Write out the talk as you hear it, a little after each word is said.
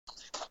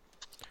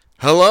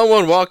Hello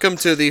and welcome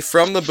to the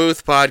From the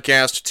Booth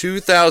podcast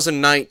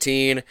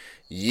 2019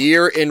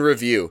 year in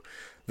review.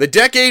 The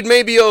decade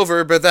may be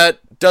over, but that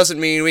doesn't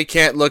mean we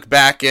can't look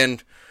back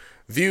and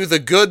view the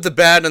good, the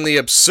bad, and the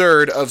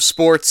absurd of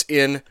sports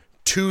in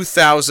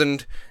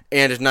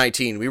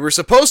 2019. We were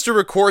supposed to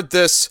record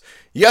this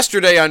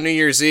yesterday on New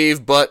Year's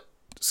Eve, but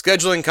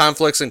scheduling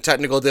conflicts and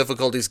technical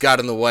difficulties got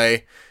in the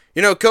way.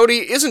 You know,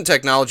 Cody, isn't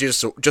technology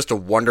just a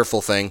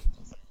wonderful thing?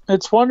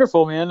 It's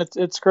wonderful, man.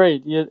 It's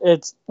great.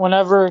 It's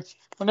whenever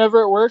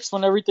it works,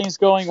 when everything's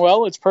going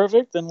well, it's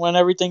perfect, and when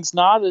everything's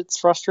not, it's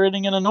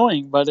frustrating and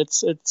annoying. But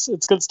it's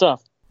good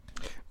stuff.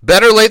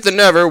 Better late than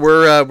never.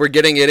 We're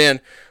getting it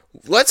in.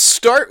 Let's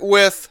start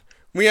with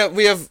we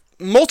have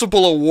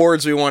multiple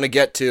awards we want to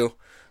get to,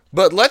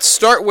 but let's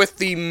start with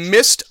the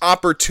Missed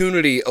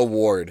Opportunity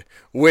Award,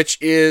 which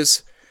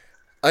is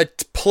a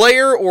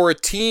player or a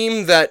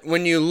team that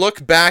when you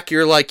look back,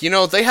 you're like, you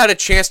know, they had a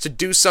chance to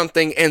do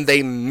something and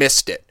they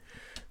missed it.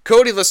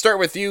 Cody, let's start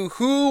with you.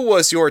 Who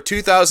was your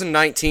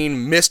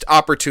 2019 Missed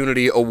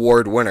Opportunity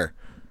Award winner?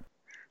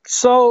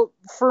 So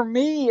for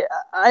me,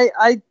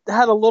 I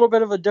had a little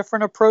bit of a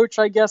different approach,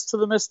 I guess, to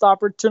the Missed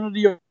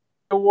Opportunity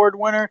Award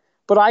winner,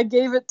 but I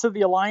gave it to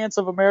the Alliance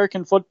of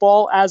American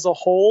Football as a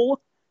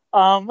whole.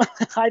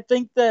 I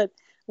think that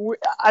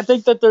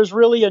there's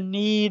really a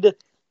need,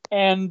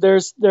 and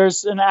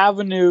there's an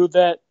avenue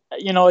that,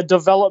 you know, a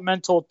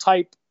developmental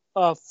type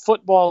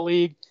football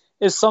league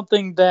is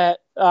something that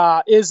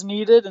is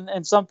needed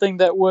and something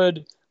that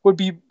would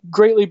be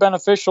greatly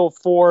beneficial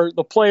for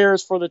the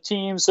players, for the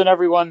teams, and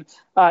everyone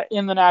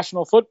in the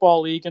National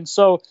Football League. And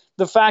so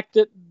the fact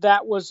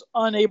that was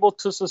unable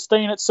to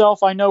sustain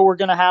itself, I know we're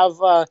going to have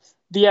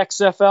the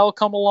XFL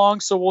come along,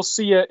 so we'll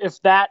see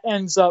if that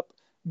ends up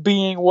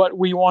being what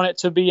we want it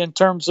to be in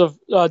terms of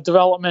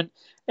development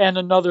and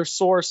another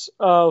source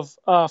of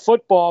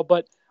football.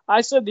 But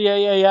I said the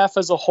AAF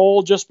as a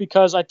whole, just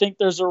because I think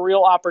there's a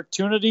real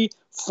opportunity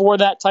for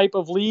that type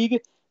of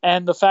league,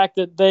 and the fact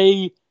that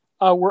they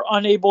were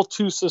unable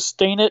to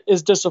sustain it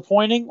is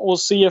disappointing. We'll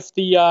see if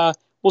the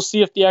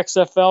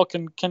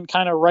XFL can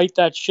kind of right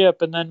that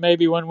ship, and then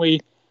maybe when we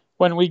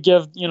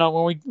give, you know,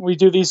 when we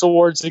do these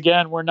awards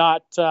again, we're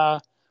not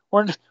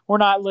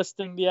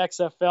listing the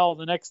XFL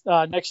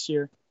the next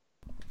year.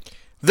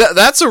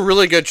 That's a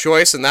really good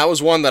choice, and that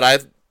was one that I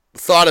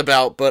thought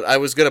about, but I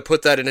was going to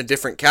put that in a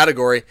different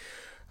category.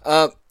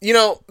 You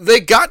know, they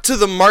got to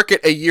the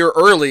market a year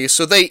early,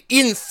 so they,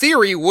 in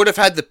theory, would have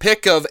had the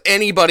pick of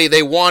anybody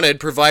they wanted,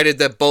 provided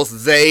that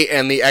both they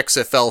and the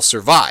XFL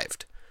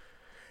survived.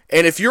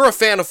 And if you're a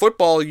fan of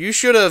football, you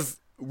should have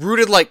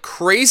rooted like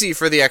crazy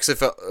for the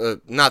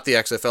XFL, not the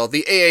XFL,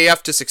 the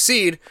AAF to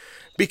succeed,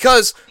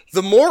 because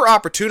the more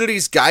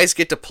opportunities guys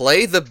get to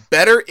play, the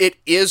better it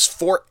is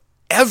for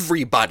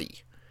everybody.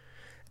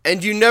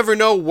 And you never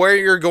know where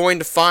you're going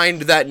to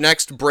find that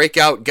next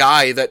breakout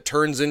guy that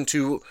turns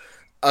into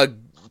a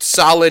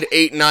solid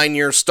 8-9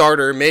 year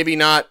starter, maybe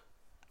not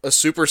a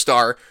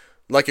superstar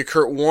like a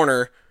Kurt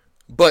Warner,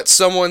 but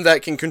someone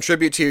that can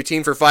contribute to your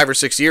team for 5 or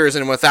 6 years,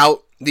 and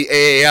without the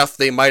AAF,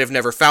 they might have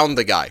never found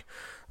the guy.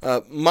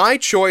 My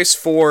choice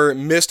for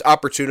missed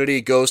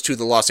opportunity goes to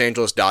the Los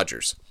Angeles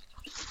Dodgers.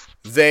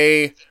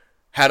 They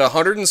had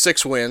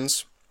 106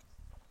 wins,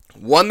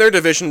 won their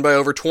division by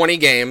over 20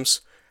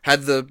 games,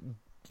 had the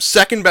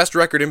second best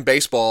record in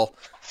baseball,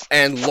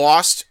 and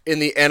lost in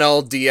the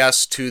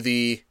NLDS to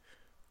the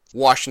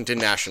Washington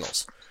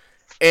Nationals.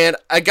 And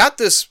I got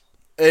this,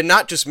 and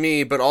not just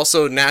me, but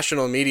also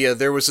national media,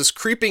 there was this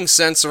creeping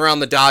sense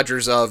around the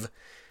Dodgers of,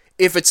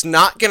 if it's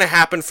not going to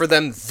happen for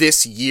them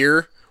this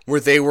year, where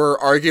they were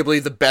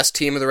arguably the best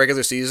team of the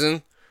regular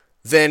season,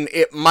 then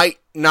it might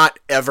not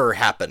ever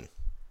happen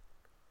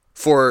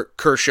for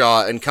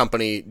Kershaw and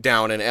company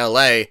down in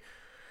LA.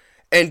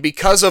 And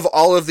because of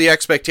all of the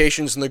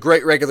expectations in the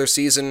great regular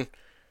season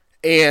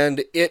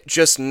and it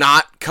just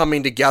not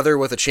coming together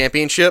with a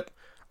championship,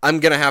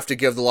 I'm going to have to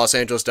give the Los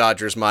Angeles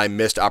Dodgers my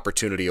Missed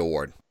Opportunity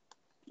Award.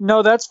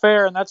 No, that's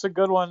fair, and that's a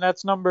good one.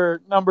 That's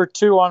number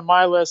 2 on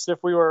my list if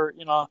we were,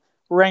 you know,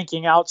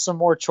 ranking out some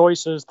more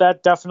choices.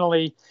 That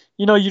definitely,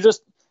 you know, you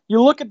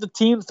look at the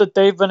teams that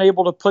they've been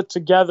able to put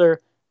together,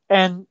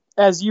 and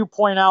as you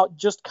point out,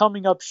 just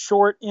coming up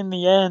short in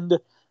the end,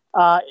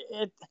 I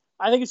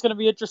think it's going to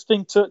be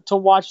interesting to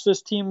watch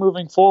this team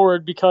moving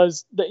forward,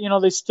 because you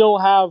know, they still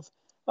have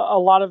a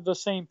lot of the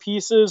same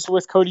pieces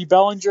with Cody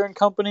Bellinger and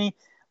company,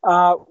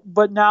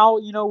 but now,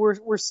 you know,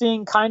 we're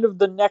seeing kind of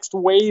the next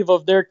wave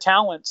of their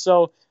talent.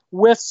 So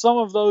with some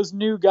of those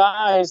new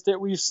guys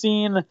that we've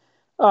seen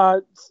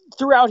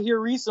throughout here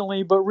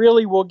recently, but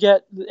really we'll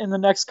get in the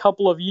next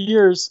couple of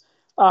years,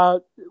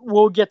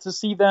 we'll get to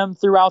see them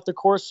throughout the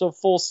course of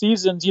full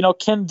seasons. You know,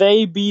 can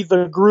they be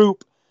the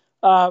group?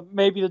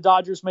 Maybe the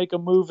Dodgers make a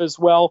move as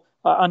well,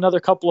 another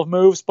couple of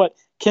moves. But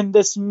can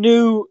this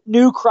new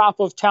crop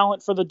of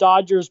talent for the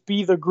Dodgers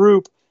be the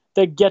group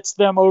that gets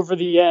them over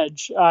the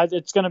edge?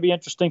 It's going to be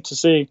interesting to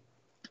see.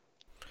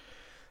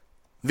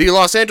 The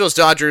Los Angeles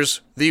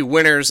Dodgers, the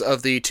winners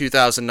of the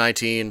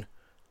 2019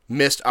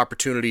 Missed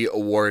Opportunity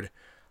Award.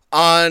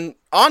 On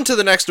to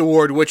the next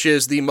award, which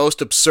is the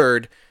most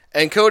absurd.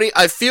 And Cody,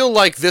 I feel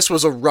like this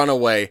was a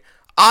runaway.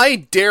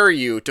 I dare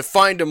you to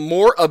find a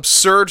more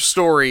absurd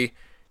story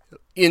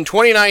in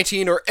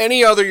 2019 or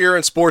any other year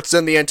in sports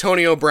than the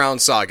Antonio Brown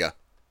saga.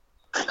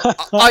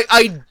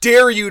 I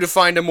dare you to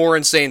find a more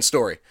insane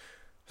story.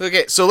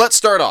 Okay, so let's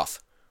start off.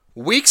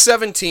 Week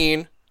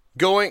 17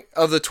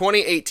 of the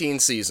 2018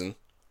 season.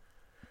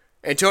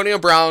 Antonio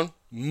Brown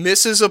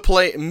misses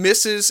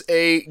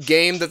a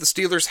game that the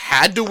Steelers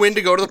had to win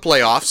to go to the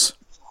playoffs.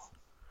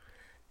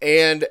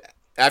 And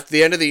after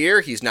the end of the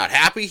year, he's not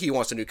happy. He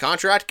wants a new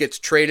contract, gets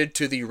traded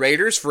to the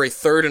Raiders for a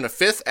third and a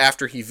fifth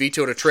after he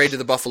vetoed a trade to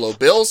the Buffalo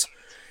Bills.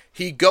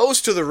 He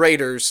goes to the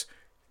Raiders,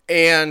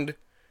 and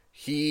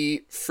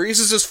he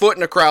freezes his foot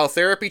in a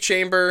cryotherapy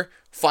chamber,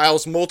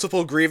 files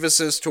multiple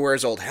grievances to wear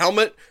his old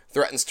helmet,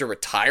 threatens to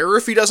retire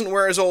if he doesn't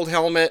wear his old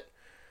helmet,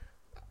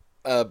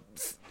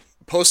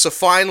 posts a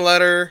fine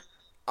letter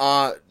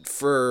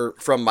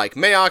from Mike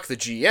Mayock, the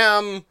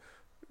GM,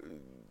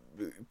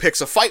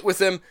 picks a fight with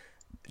him.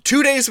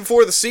 2 days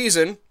before the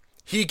season,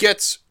 he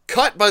gets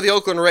cut by the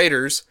Oakland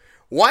Raiders,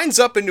 winds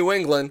up in New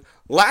England,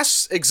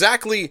 lasts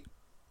exactly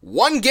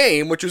one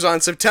game, which was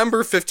on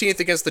September 15th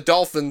against the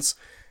Dolphins,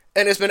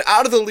 and has been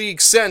out of the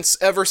league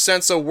ever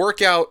since a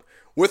workout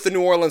with the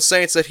New Orleans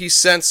Saints that he's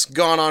since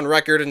gone on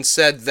record and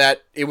said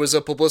that it was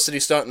a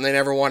publicity stunt and they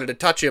never wanted to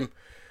touch him.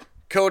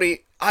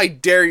 Cody, I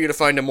dare you to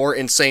find a more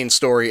insane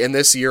story in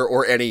this year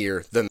or any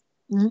year than.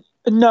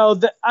 No,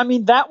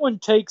 that one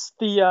takes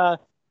the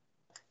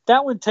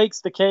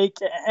cake,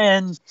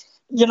 and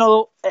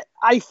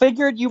I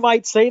figured you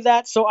might say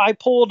that, so I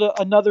pulled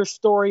another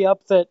story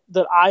up that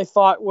I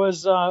thought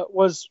was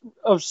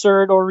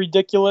absurd or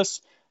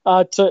ridiculous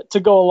to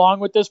go along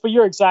with this. But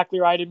you're exactly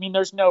right. I mean,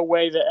 there's no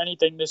way that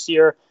anything this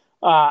year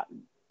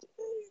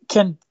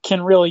can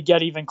really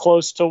get even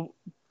close to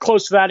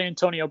that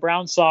Antonio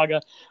Brown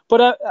saga.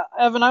 But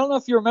Evan, I don't know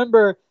if you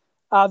remember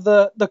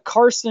the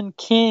Carson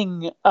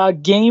King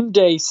game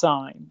day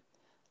sign.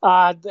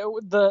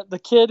 The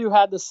kid who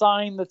had the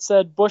sign that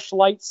said Busch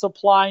Light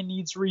Supply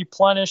needs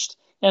replenished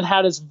and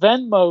had his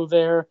Venmo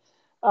there.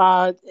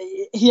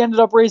 He ended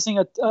up raising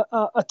a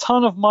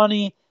ton of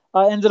money,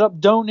 ended up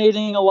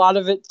donating a lot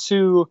of it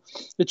to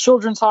the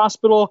Children's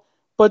Hospital.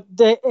 But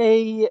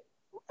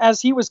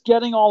as he was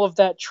getting all of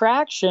that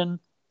traction,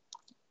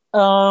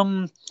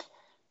 the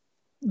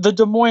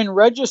Des Moines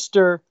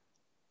Register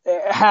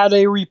had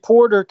a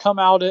reporter come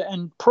out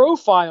and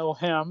profile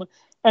him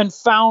and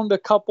found a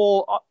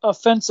couple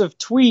offensive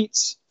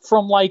tweets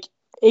from like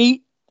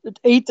 8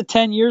 to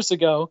 10 years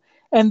ago.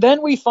 And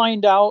then we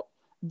find out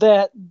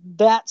that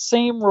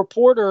same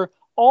reporter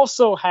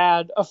also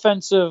had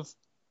offensive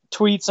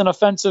tweets and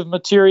offensive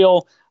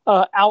material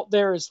out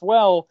there as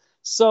well.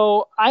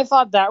 So I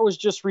thought that was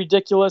just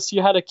ridiculous.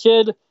 You had a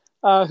kid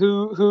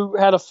who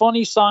had a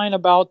funny sign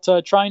about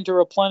trying to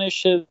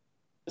replenish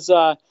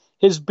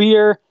his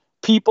beer.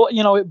 People,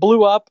 it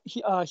blew up.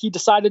 He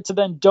decided to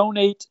then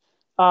donate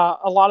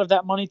a lot of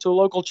that money to a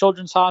local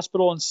children's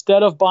hospital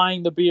instead of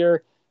buying the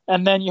beer.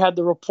 And then you had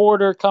the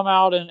reporter come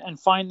out and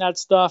find that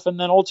stuff. And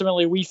then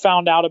ultimately we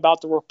found out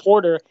about the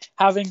reporter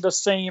having the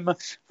same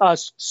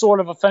sort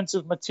of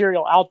offensive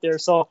material out there.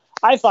 So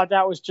I thought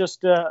that was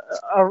just a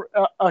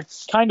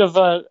kind of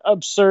a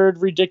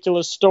absurd,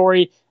 ridiculous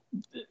story.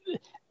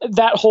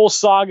 That whole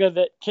saga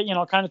that,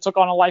 kind of took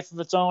on a life of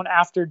its own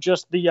after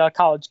just the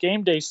College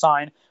Game Day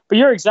sign. But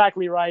you're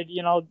exactly right.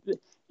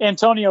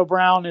 Antonio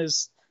Brown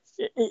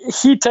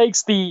he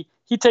takes the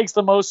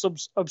most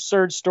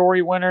absurd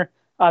story winner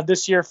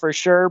this year for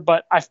sure.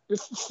 But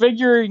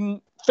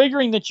figuring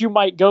that you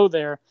might go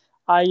there,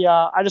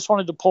 I just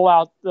wanted to pull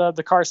out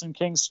the Carson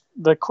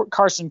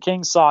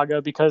King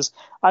saga because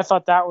I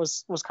thought that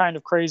was kind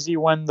of crazy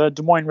when the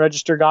Des Moines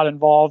Register got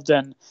involved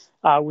and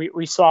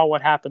we saw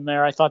what happened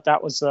there. I thought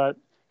that was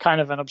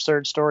kind of an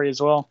absurd story as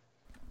well.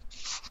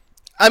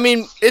 I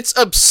mean, it's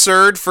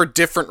absurd for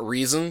different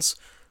reasons.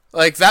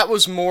 Like, that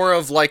was more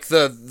of like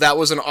that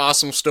was an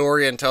awesome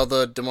story until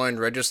the Des Moines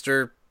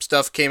Register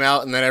stuff came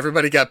out, and then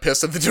everybody got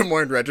pissed at the Des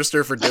Moines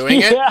Register for doing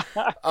it. Yeah.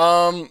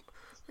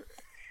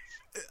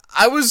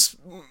 I was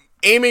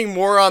aiming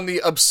more on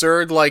the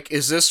absurd, like,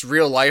 is this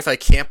real life? I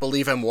can't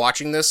believe I'm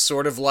watching this,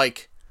 sort of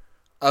like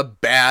a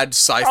bad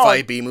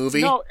sci-fi B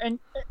movie. No, and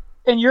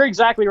you're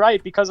exactly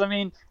right, because I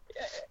mean,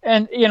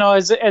 and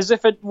as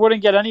if it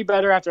wouldn't get any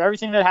better after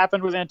everything that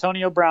happened with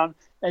Antonio Brown,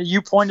 and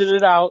you pointed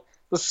it out,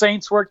 the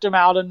Saints worked him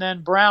out, and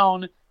then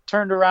Brown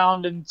turned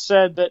around and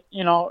said that,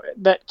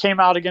 that came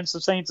out against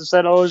the Saints and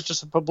said, oh, it was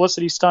just a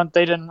publicity stunt.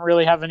 They didn't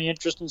really have any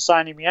interest in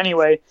signing me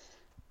anyway.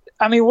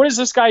 I mean, what is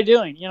this guy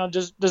doing?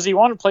 Does he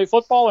want to play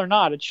football or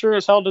not? It sure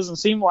as hell doesn't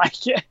seem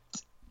like it.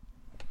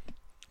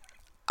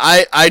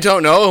 I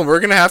don't know. We're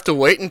going to have to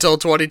wait until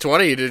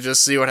 2020 to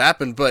just see what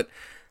happened, but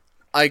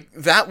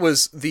that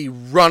was the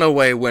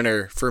runaway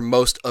winner for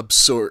most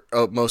absurd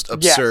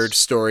Yes.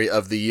 story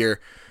of the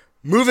year.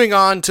 Moving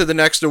on to the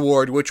next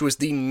award, which was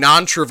the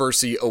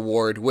Controversy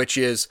Award, which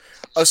is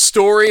a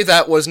story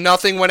that was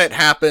nothing when it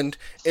happened.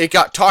 It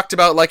got talked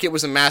about like it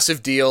was a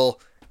massive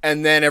deal,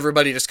 and then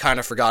everybody just kind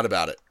of forgot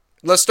about it.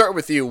 Let's start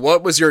with you.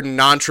 What was your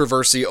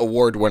non-controversy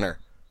award winner?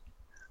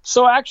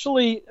 So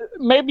actually,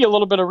 maybe a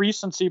little bit of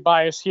recency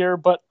bias here,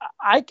 but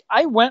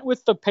I went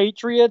with the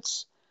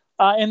Patriots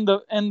in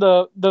the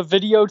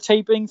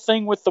videotaping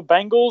thing with the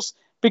Bengals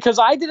because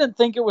I didn't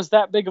think it was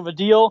that big of a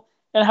deal.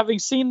 And having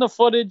seen the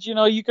footage,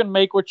 you can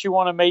make what you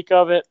want to make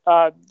of it,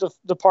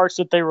 the parts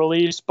that they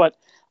released. But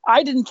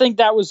I didn't think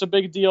that was a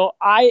big deal.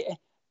 I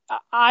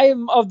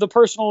am of the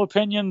personal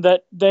opinion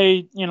that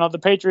the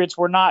Patriots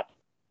were not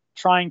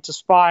trying to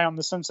spy on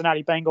the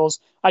Cincinnati Bengals.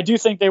 I do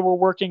think they were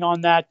working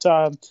on that,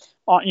 on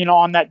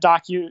that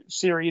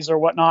docu-series or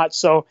whatnot.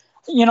 So,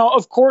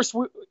 of course,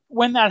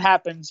 when that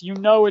happens,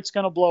 it's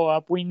going to blow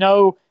up. We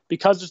know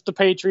because it's the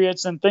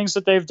Patriots and things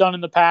that they've done in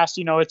the past,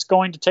 it's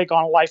going to take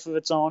on a life of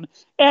its own.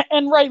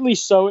 And rightly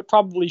so, it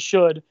probably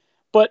should.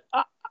 But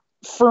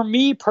for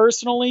me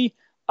personally,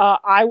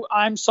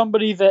 I'm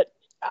somebody that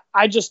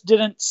I just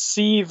didn't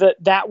see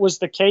that was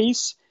the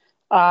case.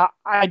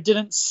 I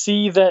didn't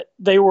see that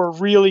they were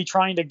really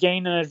trying to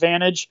gain an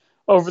advantage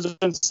over the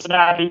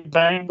Cincinnati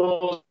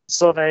Bengals.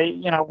 So they,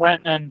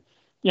 went and,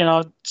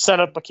 set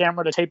up a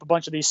camera to tape a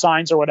bunch of these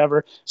signs or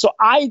whatever. So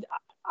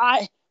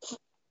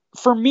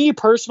for me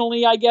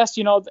personally, I guess,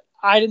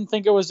 I didn't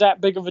think it was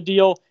that big of a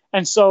deal.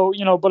 And so,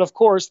 but of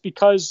course,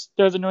 because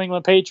they're the New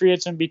England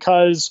Patriots and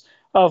because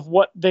of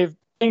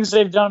things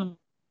they've done in the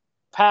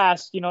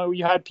past,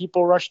 you had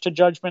people rush to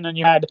judgment and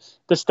you had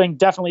this thing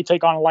definitely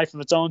take on a life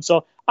of its own.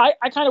 So I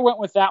kind of went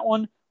with that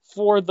one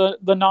for the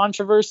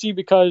non-controversy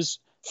because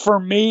for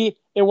me,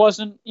 it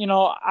wasn't,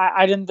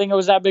 I didn't think it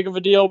was that big of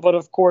a deal, but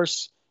of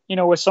course,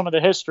 with some of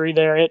the history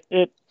there,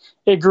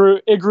 it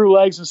grew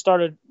legs and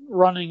started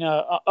running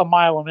a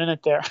mile a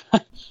minute there.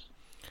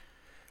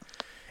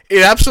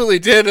 It absolutely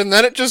did, and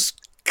then it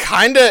just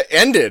kind of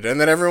ended,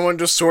 and then everyone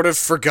just sort of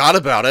forgot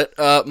about it.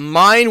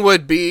 Mine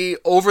would be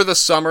over the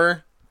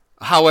summer,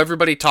 how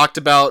everybody talked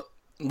about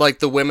like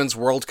the Women's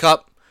World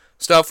Cup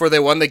stuff where they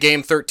won the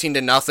game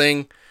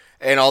 13-0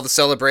 and all the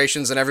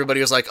celebrations, and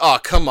everybody was like, "Oh,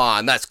 come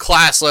on, that's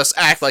classless.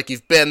 Act like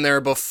you've been there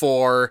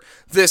before.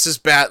 This is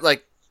bad."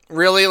 Like,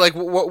 really? Like,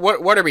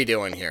 what are we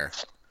doing here?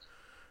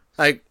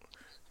 Like,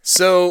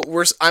 so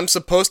I'm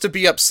supposed to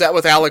be upset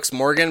with Alex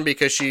Morgan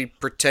because she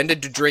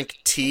pretended to drink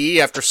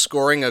tea after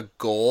scoring a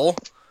goal,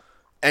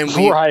 and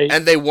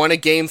and they won a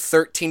game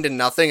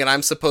 13-0, and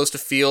I'm supposed to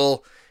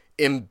feel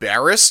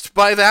embarrassed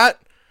by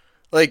that?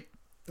 Like,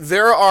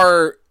 there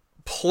are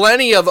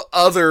plenty of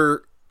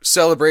other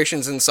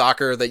celebrations in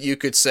soccer that you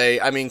could say,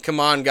 I mean, come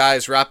on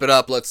guys, wrap it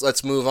up,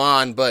 let's move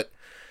on, but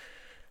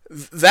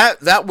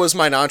that was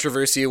my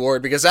non-controversy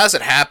award because as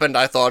it happened,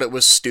 I thought it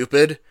was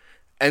stupid,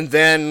 and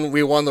then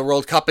we won the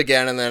World Cup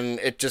again, and then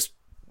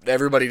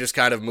everybody just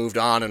kind of moved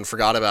on and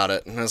forgot about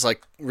it, and I was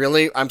like,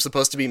 really? I'm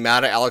supposed to be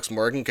mad at Alex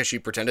Morgan because she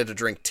pretended to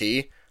drink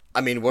tea?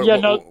 I mean, what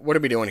are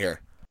we doing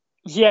here?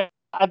 Yeah,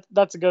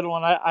 that's a good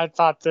one. I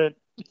thought that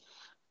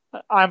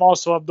I'm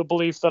also of the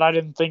belief that I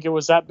didn't think it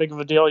was that big of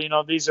a deal.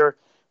 These are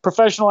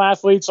professional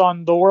athletes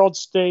on the world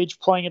stage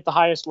playing at the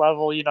highest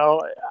level.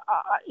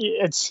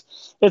 It's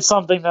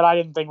something that I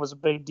didn't think was a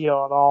big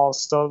deal at all.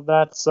 So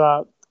that's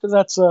a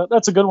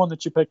good one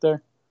that you picked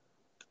there.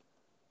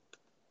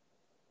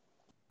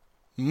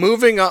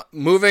 Moving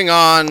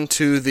on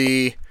to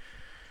the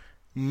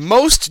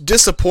most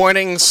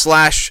disappointing /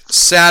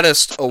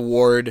 saddest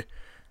award.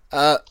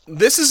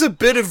 This is a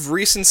bit of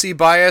recency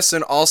bias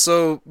and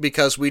also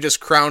because we just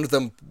crowned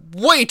them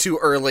way too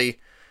early.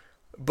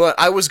 But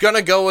I was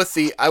gonna go with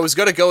the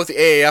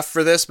AAF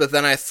for this, but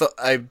then I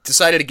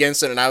decided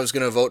against it, and I was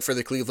gonna vote for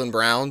the Cleveland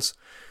Browns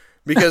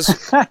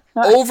because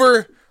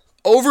over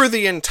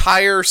the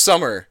entire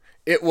summer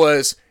it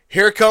was,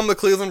 here come the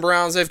Cleveland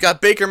Browns. They've got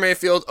Baker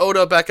Mayfield,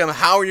 Odell Beckham.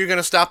 How are you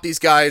gonna stop these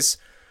guys?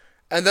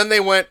 And then they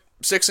went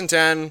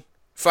 6-10,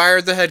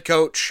 fired the head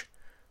coach,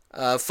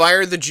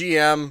 fired the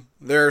GM.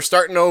 They're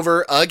starting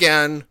over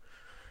again.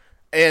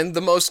 And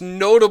the most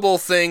notable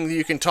thing that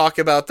you can talk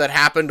about that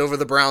happened over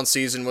the Browns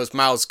season was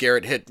Myles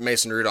Garrett hit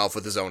Mason Rudolph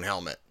with his own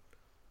helmet.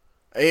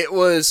 It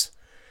was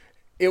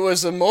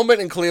a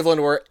moment in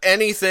Cleveland where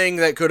anything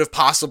that could have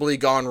possibly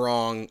gone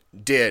wrong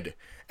did.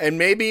 And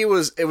maybe it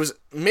was a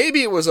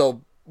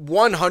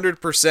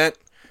 100%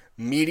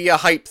 media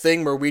hype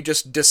thing where we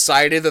just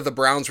decided that the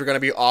Browns were going to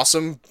be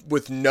awesome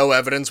with no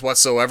evidence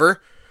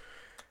whatsoever.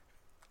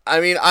 I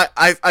mean,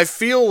 I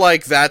feel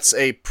like that's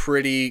a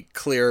pretty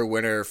clear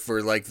winner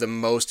for like the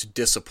most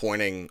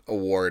disappointing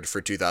award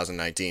for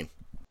 2019.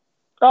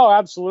 Oh,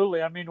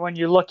 absolutely. I mean, when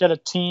you look at a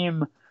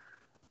team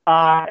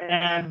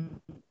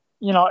and,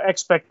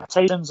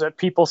 expectations that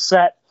people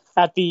set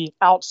at the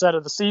outset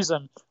of the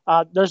season,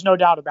 there's no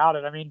doubt about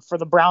it. I mean, for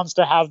the Browns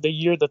to have the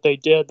year that they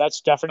did,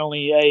 that's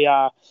definitely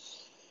a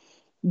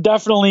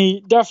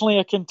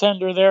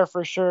contender there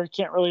for sure.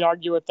 Can't really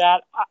argue with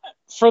that.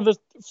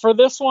 For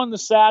this one, the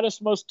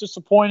saddest, most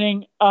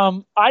disappointing,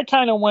 I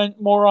kind of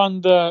went more on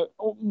the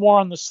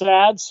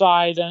sad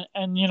side,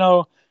 and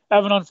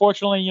Evan,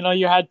 unfortunately,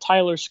 you had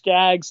Tyler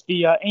Skaggs,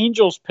 the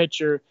Angels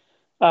pitcher,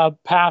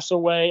 pass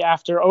away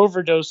after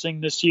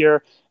overdosing this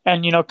year,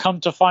 and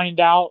come to find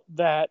out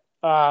that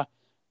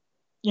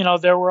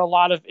there were a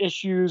lot of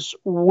issues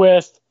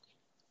with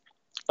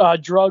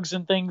drugs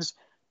and things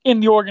in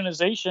the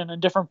organization,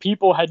 and different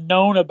people had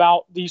known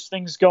about these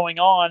things going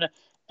on,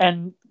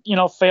 and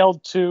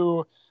failed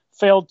to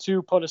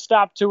put a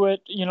stop to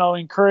it,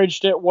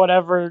 encouraged it,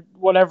 whatever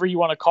you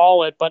want to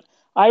call it. But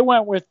I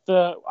went with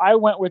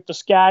the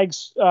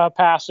Skaggs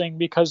passing,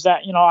 because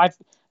that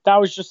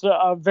was just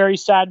a very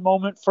sad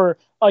moment for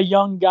a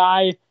young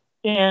guy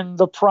in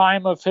the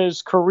prime of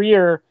his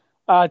career,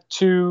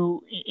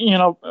 to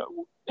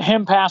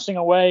him passing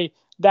away.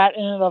 That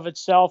in and of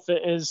itself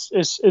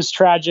is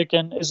tragic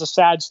and is a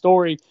sad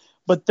story.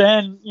 But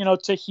then,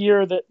 to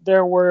hear that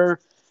there were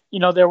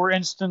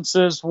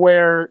instances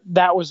where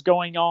that was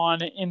going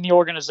on in the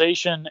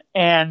organization,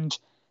 and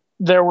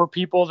there were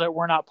people that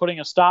were not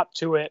putting a stop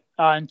to it,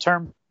 in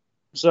terms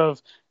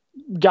of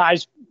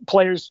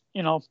players,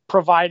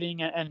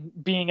 providing and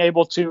being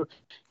able to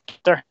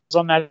get their hands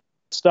on that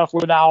stuff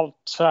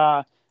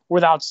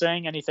without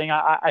saying anything,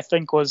 I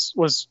think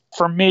was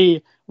for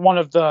me one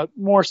of the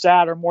more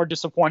sad or more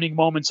disappointing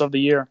moments of the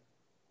year.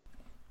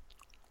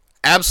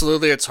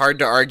 Absolutely, it's hard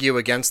to argue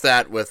against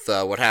that with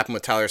what happened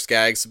with Tyler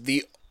Skaggs.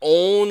 The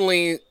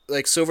only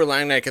silver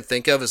lining I could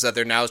think of is that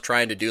they're now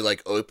trying to do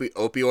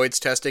opioids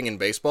testing in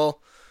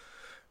baseball,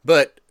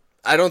 but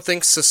I don't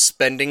think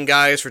suspending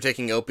guys for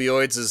taking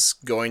opioids is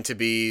going to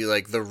be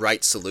the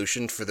right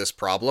solution for this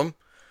problem.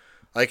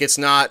 It's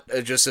not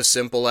just as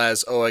simple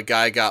as, a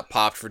guy got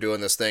popped for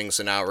doing this thing,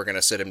 so now we're going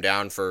to sit him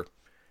down for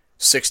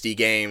 60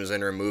 games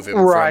and remove him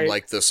from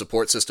the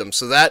support system.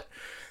 So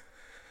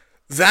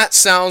that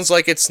sounds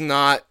like it's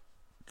not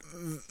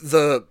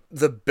the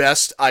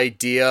best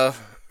idea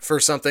for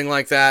something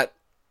like that.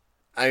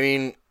 I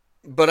mean,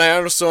 but I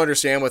also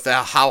understand with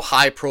how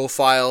high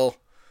profile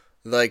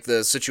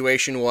the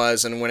situation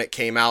was, and when it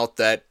came out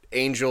that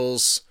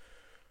Angels,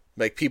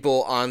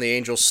 people on the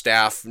Angels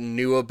staff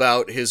knew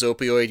about his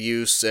opioid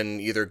use and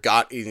either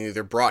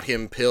brought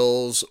him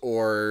pills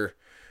or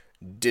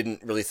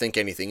didn't really think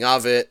anything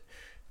of it.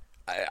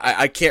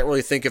 I can't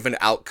really think of an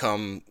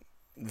outcome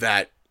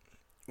that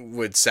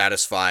would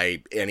satisfy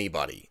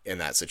anybody in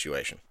that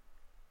situation.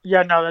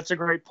 Yeah, no, that's a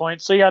great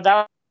point. So yeah,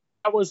 that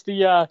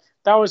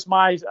was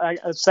my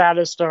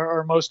saddest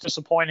or most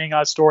disappointing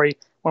story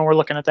when we're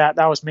looking at that.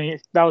 That was me.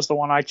 That was the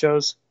one I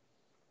chose.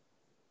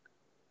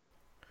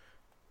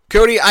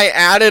 Cody, I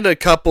added a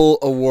couple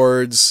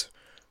awards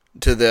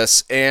to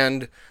this,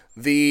 and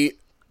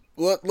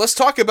let's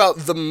talk about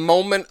the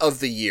moment of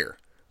the year,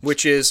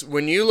 which is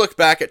when you look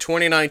back at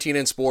 2019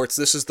 in sports,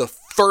 this is the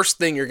first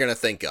thing you're going to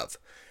think of.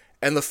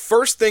 And the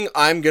first thing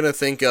I'm going to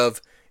think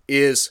of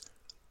is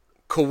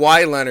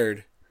Kawhi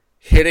Leonard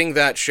hitting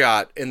that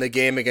shot in the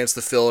game against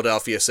the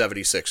Philadelphia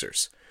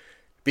 76ers.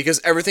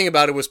 Because everything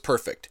about it was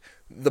perfect.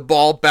 The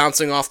ball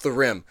bouncing off the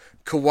rim,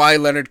 Kawhi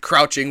Leonard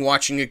crouching,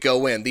 watching it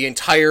go in, the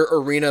entire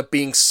arena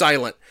being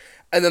silent,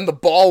 and then the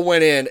ball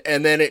went in,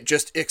 and then it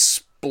just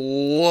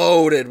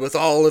exploded with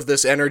all of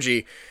this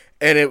energy,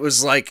 and it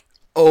was like,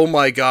 oh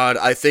my god,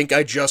 I think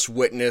I just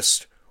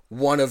witnessed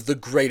one of the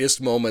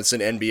greatest moments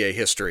in NBA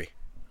history.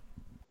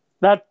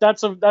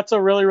 That's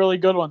a really, really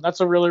good one.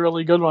 That's a really,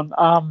 really good one.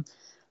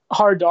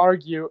 Hard to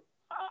argue.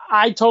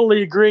 I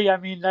totally agree. I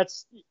mean,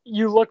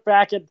 you look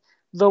back at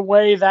the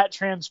way that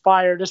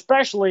transpired,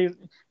 especially,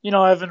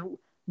 Evan,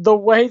 the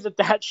way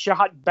that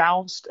shot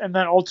bounced and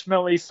then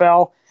ultimately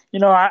fell.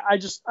 I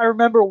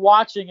remember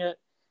watching it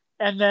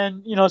and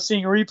then,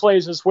 seeing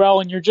replays as well.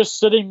 And you're just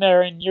sitting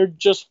there and you're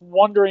just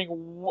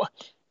wondering,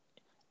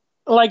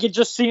 it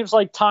just seems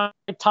like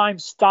time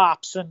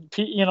stops. And,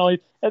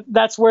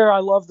 that's where I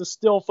love the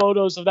still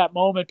photos of that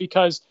moment,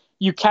 because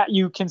you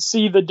can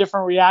see the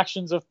different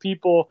reactions of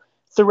people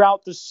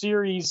throughout the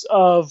series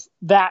of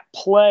that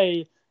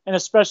play. And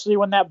especially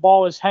when that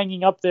ball is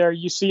hanging up there,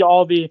 you see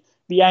all the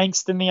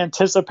angst and the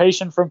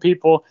anticipation from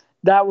people.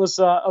 That was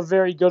a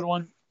very good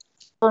one.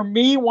 For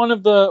me, one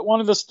of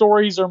the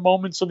stories or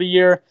moments of the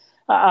year,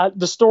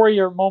 the story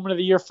or moment of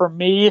the year for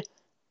me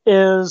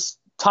is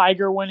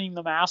Tiger winning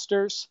the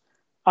Masters.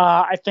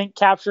 I think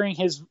capturing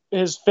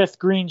his fifth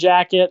green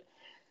jacket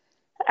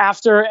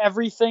after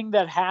everything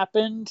that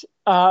happened,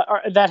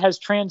 that has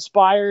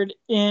transpired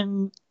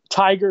in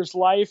Tiger's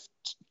life,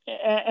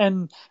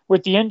 and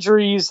with the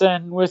injuries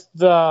and with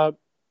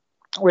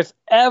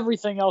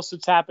everything else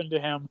that's happened to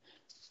him,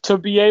 to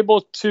be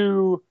able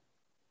to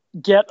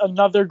get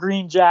another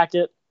green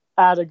jacket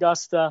at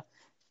Augusta,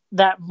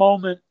 that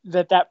moment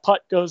that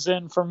putt goes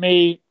in, for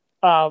me,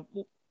 the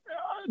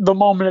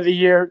moment of the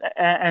year,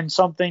 and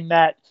something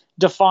that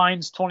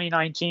defines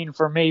 2019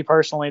 for me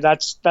personally.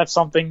 That's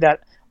something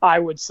that I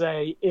would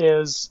say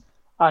is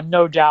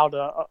no doubt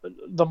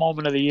the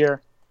moment of the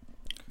year.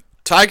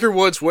 Tiger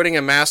Woods winning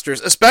a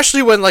Masters,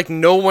 especially when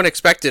no one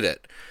expected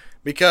it,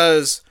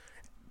 because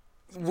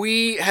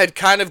we had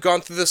kind of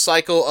gone through this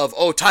cycle of,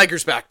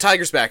 Tiger's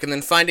back, and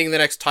then finding the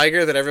next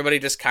Tiger that everybody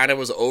just kind of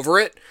was over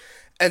it,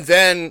 and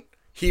then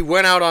he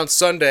went out on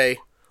Sunday,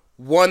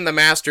 won the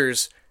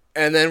Masters,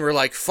 and then we're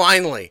like,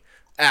 finally,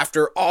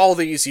 After all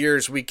these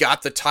years, we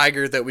got the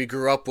Tiger that we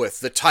grew up with,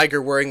 the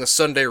Tiger wearing the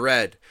Sunday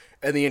red,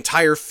 and the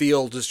entire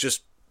field is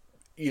just,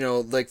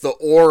 like the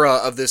aura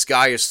of this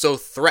guy is so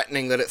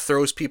threatening that it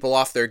throws people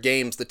off their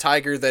games. The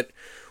Tiger that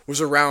was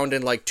around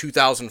in like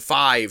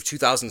 2005,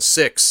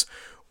 2006,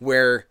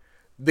 where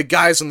the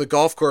guys on the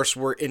golf course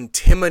were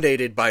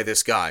intimidated by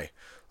this guy.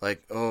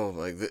 Like, oh,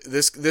 like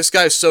this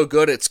guy's so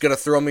good, it's gonna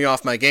throw me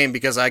off my game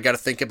because I got to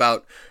think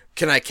about,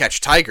 can I catch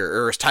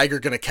Tiger, or is Tiger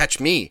gonna catch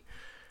me?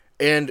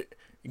 And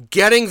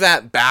getting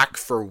that back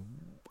for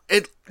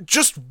it,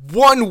 just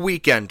one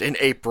weekend in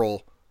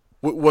April,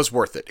 was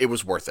worth it. It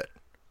was worth it.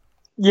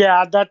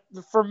 Yeah, that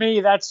for me,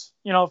 that's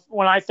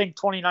when I think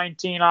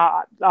 2019,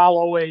 I'll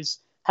always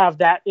have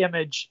that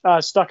image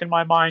stuck in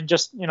my mind,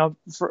 just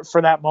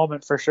for that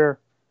moment for sure.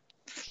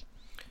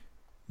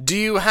 Do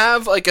you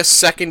have like a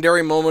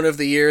secondary moment of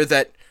the year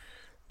that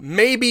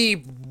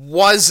maybe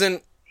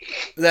wasn't,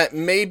 that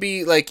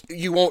maybe like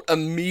you won't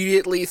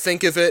immediately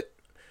think of it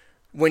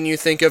when you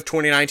think of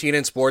 2019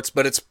 in sports,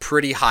 but it's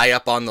pretty high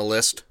up on the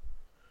list?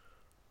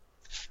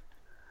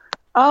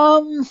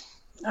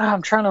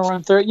 I'm trying to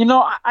run through it.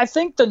 I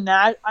think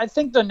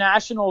the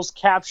Nationals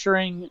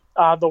capturing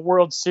the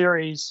World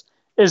Series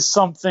is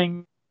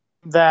something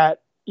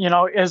that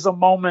is a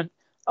moment,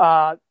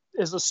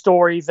 is a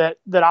story that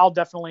I'll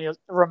definitely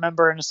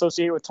remember and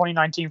associate with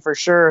 2019 for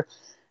sure.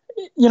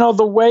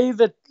 The way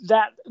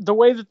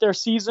that their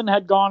season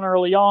had gone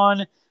early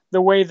on,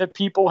 the way that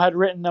people had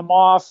written them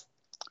off,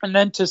 and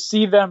then to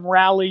see them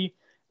rally,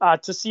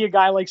 to see a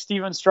guy like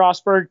Steven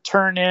Strasburg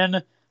turn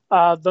in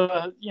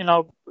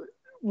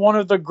one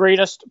of the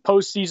greatest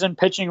postseason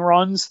pitching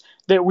runs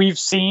that we've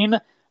seen.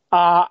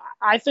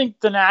 I think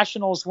the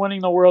Nationals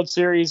winning the World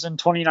Series in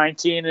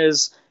 2019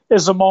 is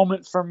a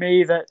moment for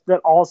me that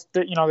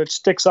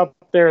sticks up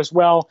there as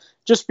well.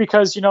 Just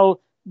because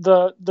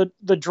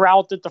the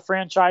drought that the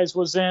franchise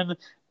was in,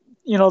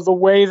 the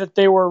way that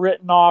they were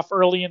written off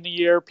early in the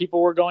year,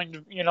 people were going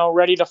to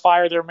ready to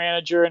fire their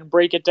manager and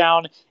break it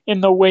down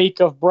in the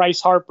wake of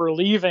Bryce Harper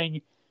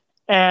leaving.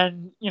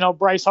 And,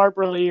 Bryce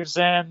Harper leaves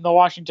and the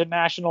Washington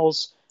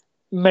Nationals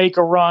make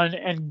a run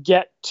and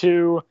get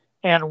to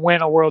and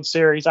win a World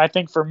Series. I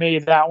think for me,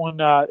 that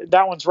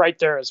one's right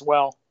there as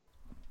well.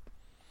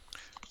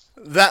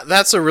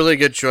 That's a really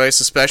good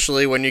choice,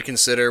 especially when you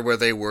consider where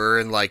they were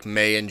in like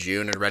May and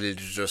June and ready to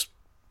just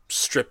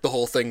strip the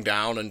whole thing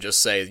down and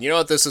just say, you know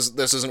what, this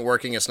isn't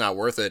working, it's not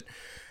worth it.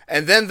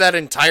 And then that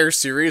entire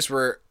series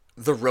where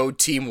the road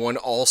team won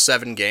all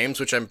 7 games,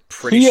 which I'm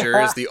pretty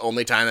sure is the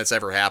only time that's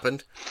ever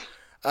happened.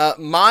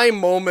 My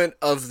moment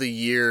of the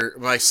year,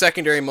 my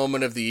secondary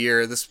moment of the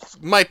year, this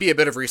might be a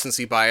bit of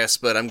recency bias,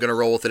 but I'm going to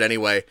roll with it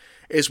anyway,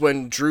 is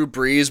when Drew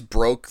Brees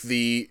broke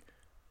the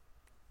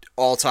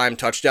all-time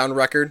touchdown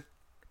record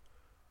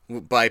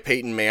by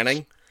Peyton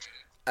Manning.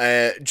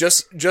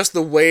 Just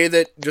the way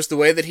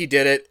that he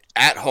did it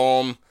at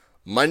home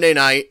Monday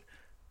night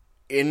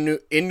in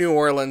New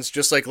Orleans,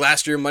 just like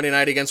last year Monday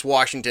night against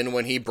Washington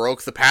when he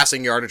broke the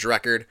passing yardage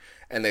record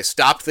and they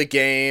stopped the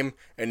game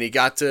and he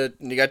got to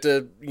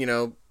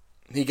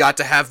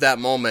have that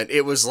moment.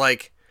 It was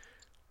like,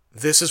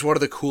 this is one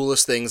of the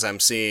coolest things I'm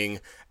seeing,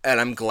 and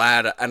I'm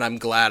glad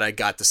I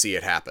got to see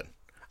it happen.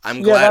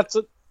 I'm glad.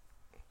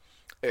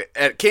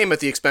 It came at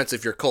the expense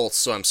of your Colts,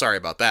 so I'm sorry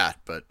about that.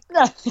 But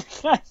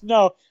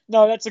no,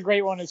 that's a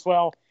great one as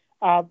well.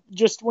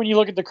 Just when you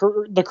look at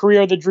the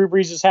career that Drew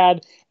Brees has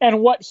had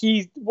and what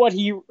he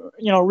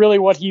really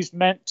what he's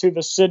meant to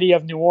the city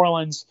of New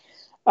Orleans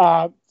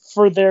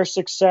for their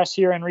success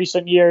here in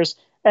recent years,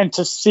 and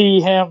to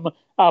see him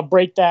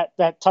break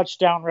that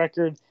touchdown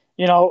record,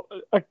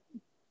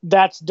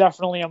 that's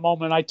definitely a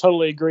moment, I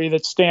totally agree,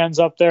 that stands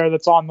up there,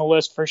 that's on the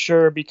list for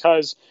sure,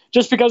 because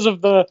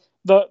of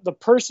the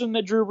person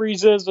that Drew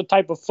Brees is, the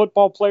type of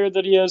football player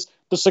that he is,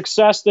 the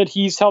success that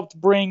he's helped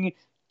bring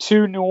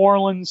to New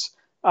Orleans.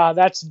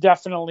 That's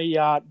definitely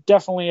a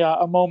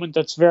moment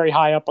that's very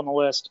high up on the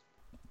list.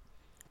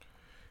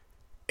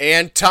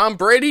 And Tom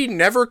Brady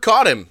never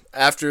caught him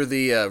after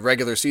the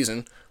regular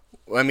season.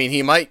 I mean,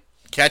 he might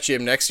catch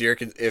him next year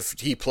if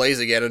he plays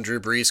again and Drew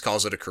Brees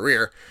calls it a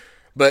career.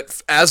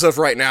 But as of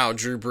right now,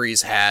 Drew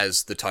Brees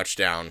has the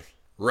touchdown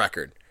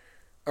record.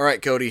 All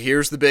right, Cody,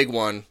 here's the big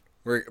one.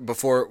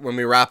 When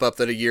we wrap up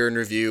that a year in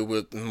review,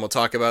 we'll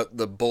talk about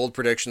the bold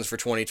predictions for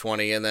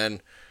 2020 and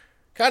then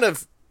kind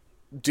of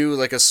do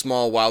like a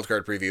small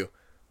wildcard preview.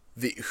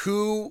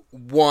 Who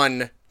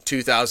won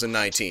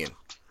 2019?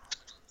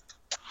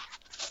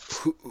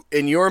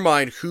 In your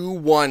mind, who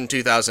won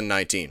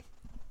 2019?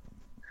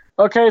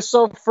 Okay,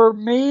 so for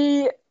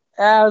me,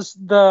 as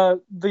the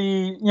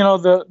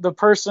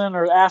person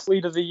or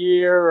athlete of the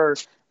year, or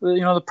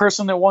the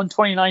person that won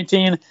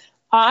 2019,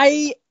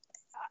 I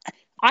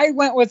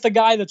went with the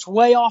guy that's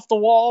way off the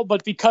wall,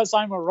 but because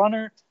I'm a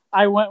runner,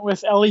 I went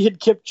with Eliud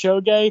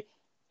Kipchoge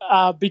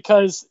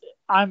because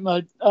I'm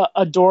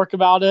a dork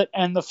about it,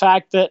 and the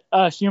fact that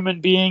a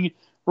human being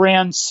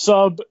ran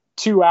sub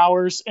 2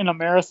 hours in a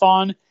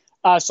marathon,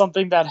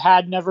 something that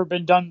had never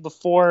been done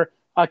before.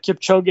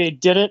 Kipchoge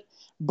did it,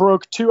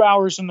 broke 2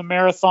 hours in the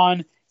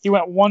marathon. He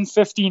went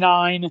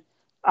 1:59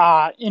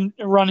 in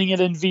running it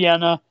in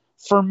Vienna.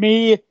 For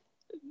me,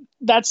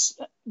 that's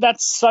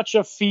such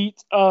a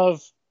feat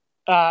of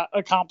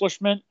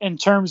accomplishment in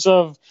terms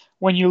of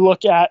when you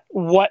look at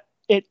what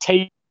it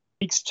takes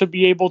to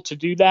be able to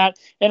do that.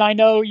 And I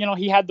know,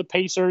 he had the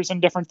pacers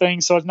and different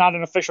things, so it's not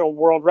an official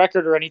world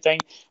record or anything.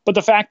 But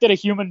the fact that a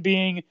human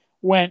being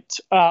went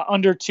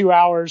under 2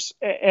 hours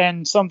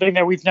and something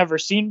that we've never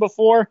seen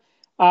before,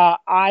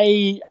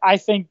 I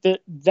think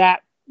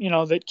that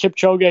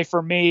Kipchoge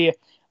for me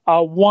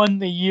won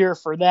the year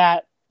for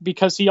that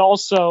because he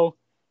also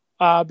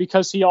won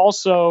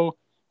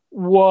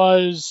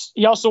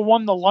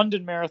the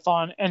London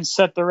Marathon and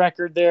set the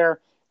record there,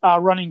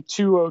 running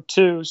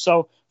 2:02.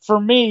 So for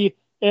me,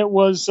 it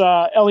was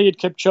Eliud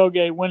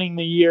Kipchoge winning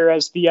the year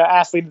as the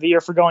athlete of the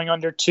year for going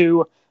under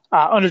 2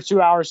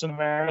 hours in the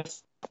marathon.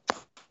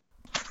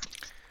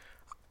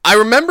 I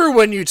remember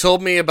when you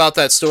told me about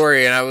that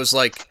story, and I was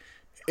like,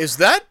 is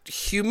that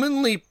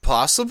humanly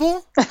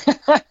possible?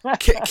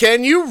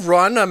 Can you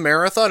run a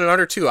marathon in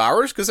under 2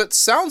 hours? Because it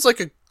sounds like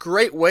a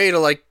great way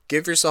to,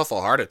 give yourself a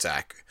heart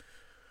attack.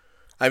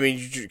 I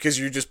mean, because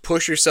you just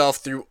push yourself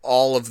through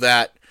all of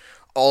that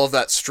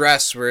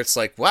stress where it's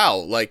like,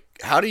 wow,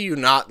 how do you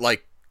not,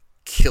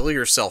 kill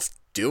yourself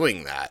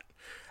doing that?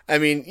 I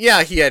mean,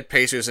 yeah, he had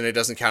pacers and it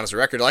doesn't count as a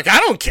record. I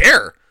don't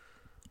care.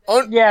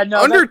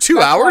 Under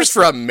 2 hours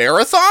for a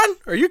marathon?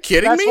 Are you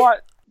kidding me?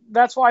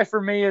 That's why for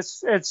me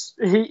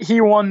he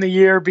won the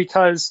year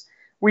because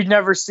we'd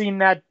never seen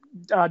that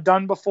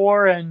done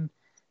before, and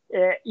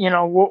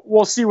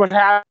we'll see what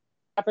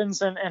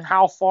happens and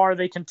how far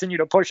they continue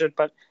to push it.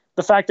 But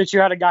the fact that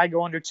you had a guy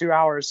go under 2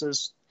 hours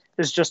is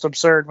just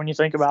absurd when you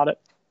think about it.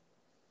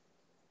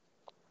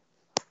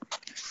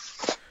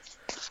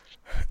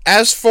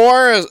 As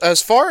far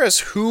as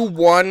who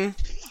won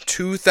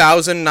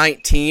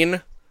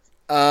 2019.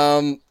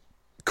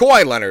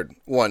 Kawhi Leonard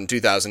won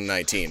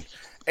 2019,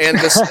 and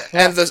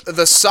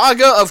the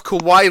saga of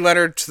Kawhi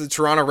Leonard to the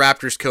Toronto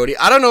Raptors, Cody.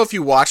 I don't know if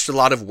you watched a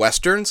lot of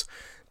westerns,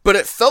 but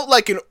it felt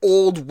like an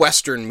old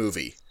western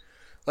movie.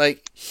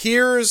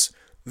 Here's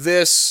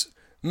this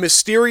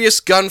mysterious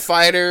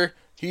gunfighter.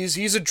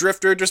 He's a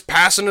drifter, just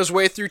passing his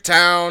way through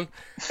town,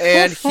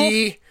 and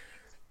he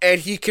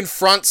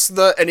confronts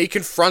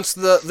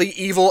the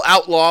evil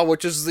outlaw,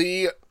 which is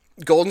the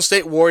Golden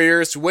State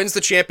Warriors, wins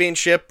the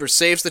championship or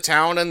saves the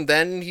town, and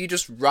then he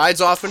just rides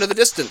off into the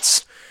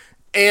distance.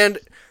 And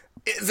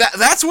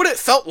that's what it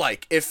felt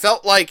like. It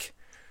felt like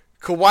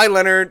Kawhi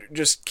Leonard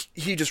just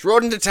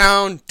rode into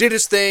town, did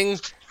his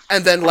thing,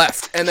 and then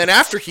left. And then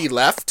after he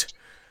left,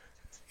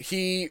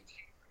 he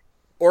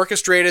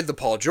orchestrated the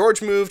Paul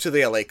George move to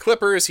the LA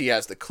Clippers. He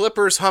has the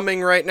Clippers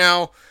humming right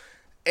now.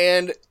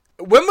 And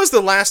when was the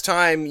last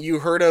time you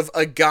heard of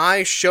a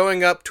guy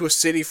showing up to a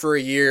city for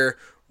a year,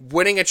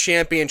 winning a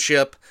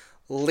championship,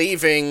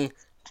 leaving,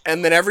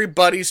 and then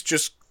everybody's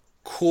just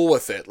cool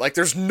with it?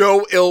 There's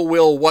no ill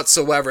will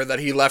whatsoever that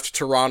he left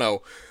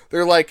Toronto.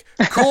 They're like,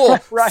 cool,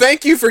 right.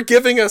 Thank you for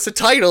giving us a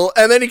title,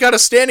 and then he got a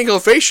standing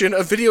ovation,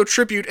 a video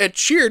tribute, and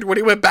cheered when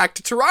he went back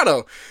to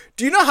Toronto.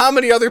 Do you know how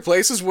many other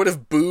places would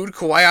have booed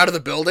Kawhi out of the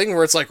building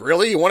where it's like,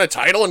 really, you won a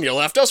title and you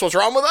left us? What's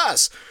wrong with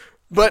us?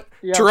 But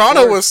yeah,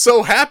 Toronto was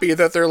so happy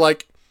that they're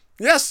like,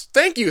 yes,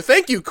 thank you,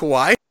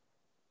 Kawhi.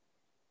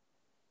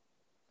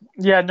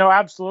 Yeah, no,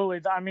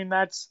 absolutely. I mean,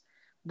 that's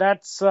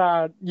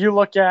you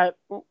look at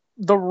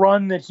the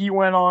run that he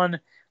went on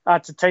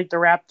to take the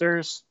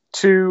Raptors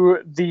to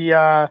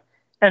the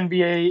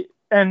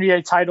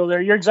NBA title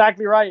there. You're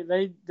exactly right.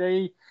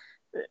 They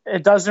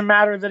it doesn't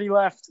matter that he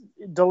left,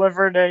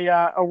 delivered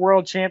a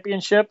world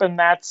championship, and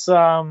that's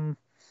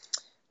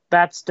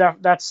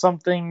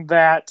something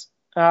that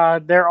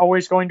they're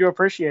always going to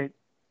appreciate.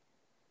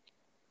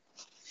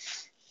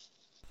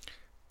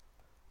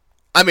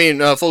 I mean,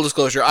 full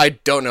disclosure, I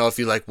don't know if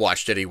you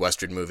watched any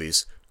Western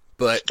movies,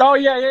 but oh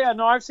yeah.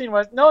 No, I've seen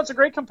No, it's a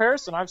great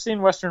comparison. I've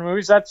seen Western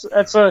movies. It's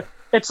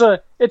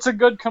a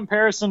good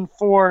comparison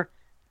for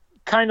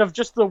kind of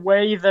just the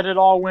way that it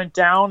all went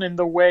down and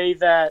the way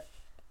that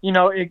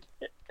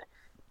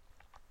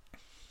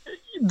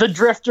the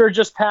drifter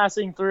just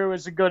passing through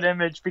is a good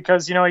image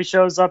because he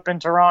shows up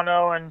in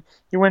Toronto and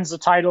he wins the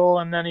title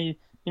and then he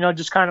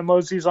just kind of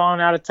moseys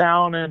on out of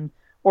town and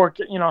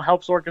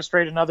helps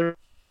orchestrate another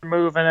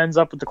move and ends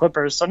up with the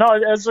Clippers. So no,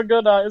 it's a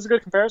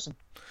good comparison.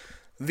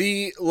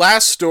 The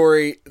last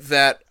story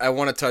that I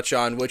want to touch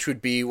on, which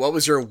would be, what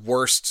was your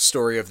worst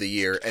story of the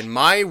year? And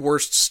my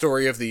worst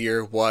story of the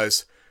year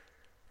was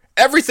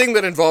everything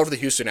that involved the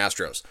Houston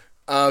Astros.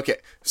 Okay,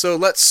 so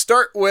let's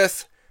start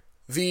with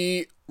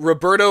the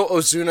Roberto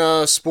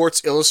Osuna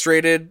Sports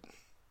Illustrated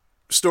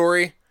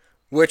story,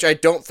 which I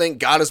don't think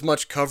got as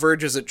much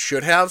coverage as it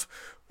should have,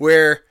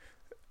 where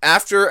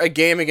after a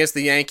game against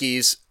the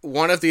Yankees,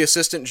 one of the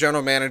assistant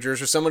general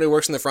managers or someone who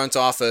works in the front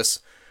office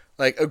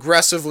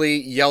aggressively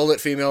yelled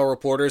at female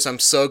reporters, "I'm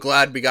so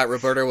glad we got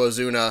Roberto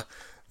Osuna."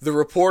 The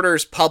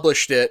reporters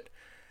published it,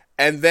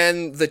 and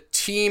then the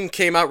team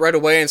came out right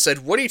away and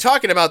said, "What are you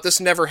talking about? This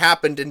never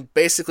happened," and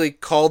basically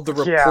called the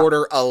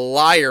reporter a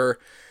liar.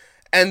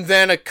 And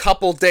then a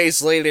couple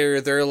days later,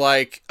 they're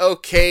like,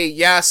 "Okay,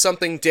 yeah,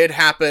 something did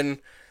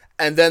happen."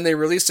 And then they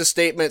released a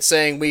statement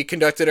saying, "We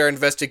conducted our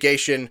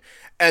investigation."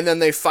 And then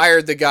they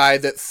fired the guy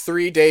that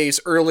 3 days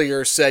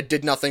earlier said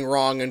did nothing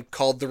wrong and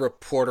called the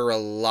reporter a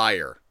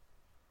liar.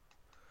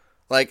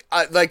 Like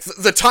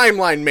the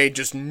timeline made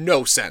just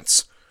no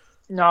sense.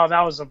 No,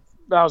 that was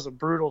a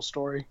brutal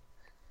story.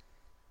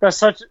 That's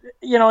such,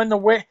 in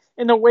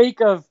the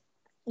wake of,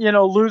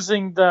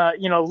 losing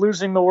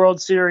the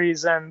World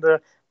Series and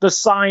the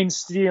sign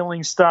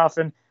stealing stuff,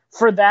 and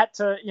for that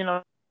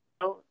to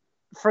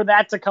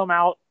come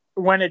out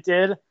when it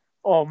did,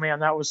 oh man,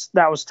 that was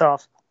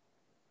tough.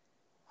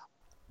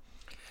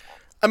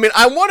 I mean,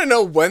 I want to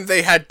know when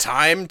they had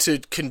time to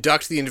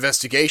conduct the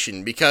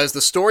investigation, because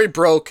the story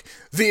broke,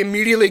 they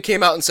immediately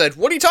came out and said,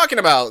 "What are you talking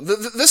about?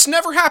 This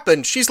never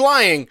happened. She's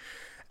lying."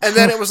 And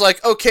then it was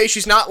like, okay,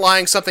 she's not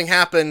lying, something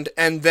happened,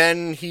 and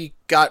then he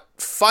got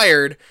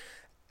fired,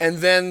 and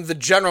then the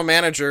general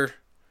manager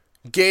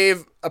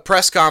gave a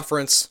press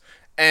conference,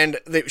 and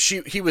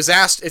he was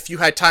asked if you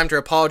had time to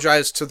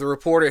apologize to the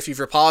reporter, if you've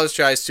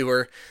apologized to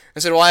her,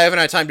 and said, "Well, I haven't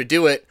had time to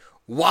do it,"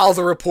 while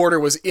the reporter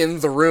was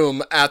in the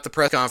room at the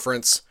press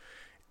conference.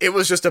 It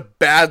was just a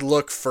bad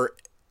look for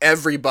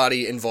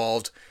everybody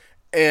involved.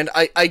 And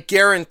I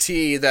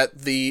guarantee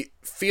that the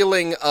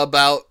feeling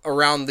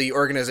around the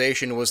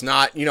organization was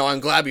not,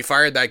 "I'm glad we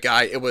fired that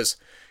guy." It was,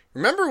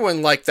 remember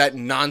when like that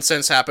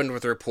nonsense happened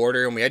with the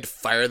reporter and we had to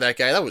fire that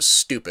guy? That was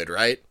stupid,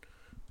 right?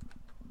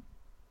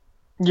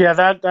 Yeah,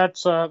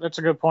 that's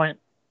a good point.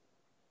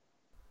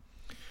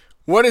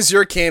 What is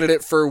your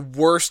candidate for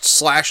worst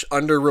 /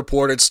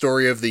 underreported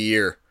story of the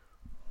year?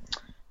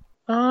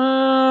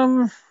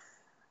 Trying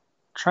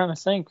to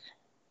think.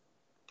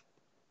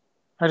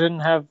 I didn't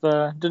have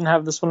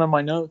this one in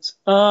my notes.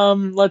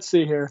 Let's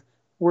see here.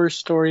 Worst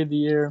story of the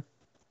year.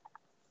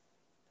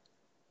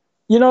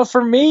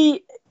 For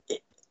me,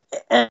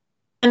 and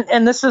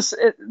this is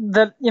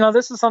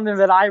this is something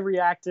that I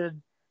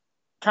reacted,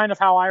 kind of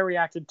how I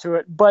reacted to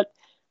it, but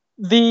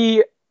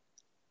the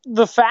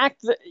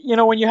fact that,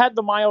 when you had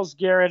the Myles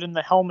Garrett and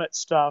the helmet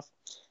stuff,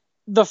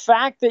 the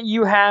fact that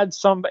you had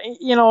somebody,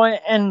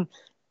 and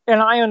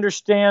I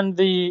understand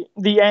I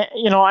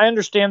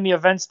understand the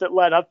events that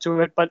led up to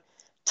it, but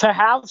to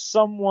have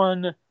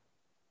someone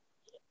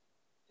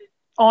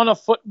on a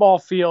football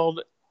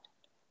field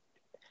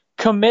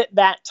commit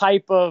that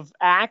type of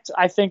act,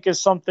 I think is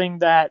something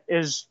that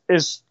is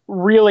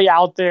really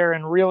out there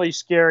and really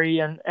scary.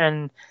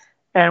 And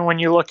when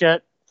you look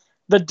at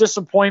the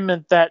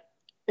disappointment that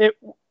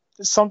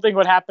something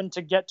would happen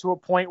to get to a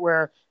point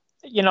where,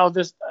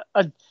 this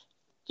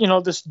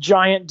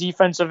giant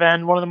defensive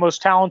end, one of the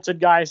most talented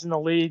guys in the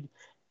league,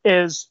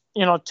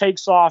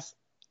 takes off,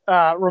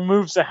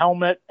 removes the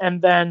helmet,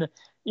 and then,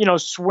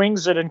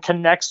 swings it and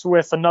connects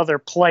with another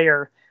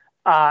player.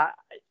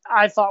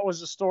 I thought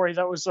was a story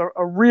that was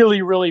a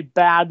really, really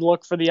bad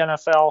look for the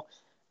NFL.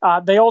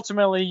 They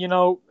ultimately,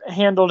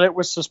 handled it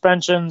with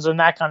suspensions and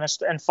that kind of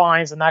and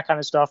fines and that kind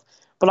of stuff.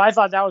 But I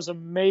thought that was a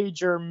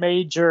major,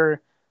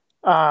 major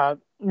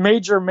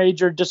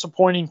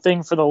disappointing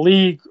thing for the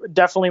league.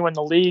 Definitely when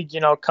the league,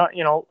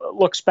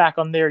 looks back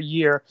on their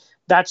year,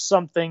 that's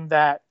something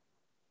that,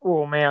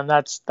 oh man,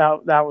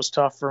 that was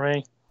tough for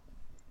me.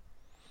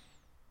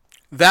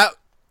 That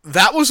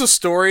was a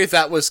story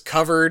that was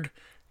covered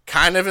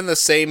kind of in the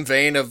same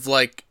vein of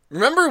like,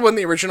 remember when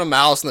the original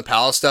Malice in the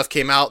Palace stuff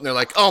came out and they're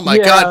like, "Oh my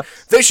God,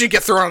 they should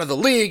get thrown out of the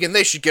league and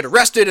they should get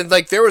arrested." And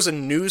like, there was a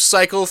news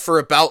cycle for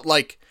about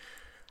like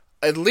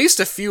at least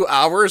a few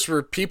hours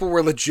where people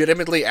were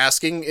legitimately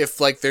asking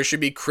if like there should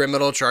be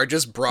criminal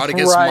charges brought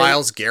against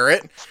Myles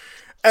Garrett.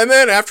 And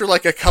then after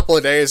like a couple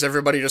of days,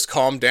 everybody just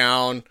calmed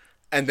down,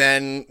 and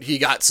then he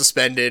got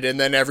suspended, and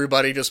then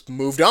everybody just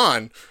moved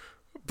on.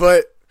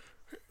 But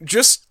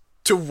just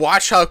to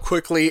watch how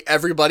quickly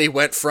everybody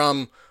went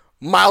from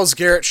Myles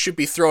Garrett should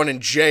be thrown in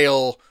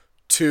jail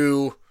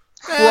to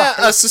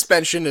a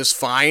suspension is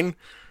fine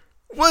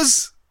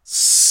was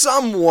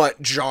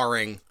somewhat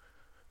jarring.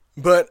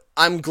 But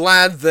I'm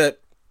glad that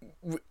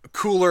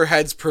cooler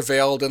heads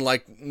prevailed and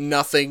like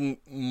nothing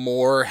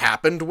more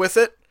happened with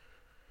it,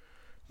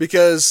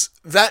 because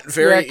that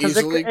very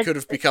easily could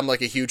have become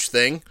like a huge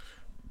thing.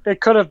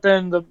 It could have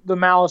been the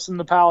Malice in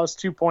the Palace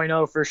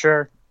 2.0 for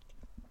sure.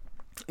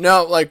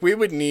 No, like we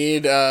would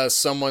need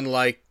someone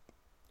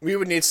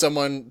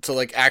to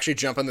like actually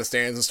jump in the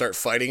stands and start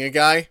fighting a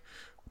guy,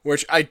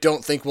 which I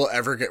don't think we're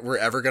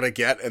ever gonna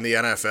get in the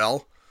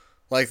NFL.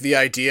 Like the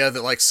idea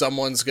that like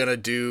someone's gonna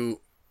go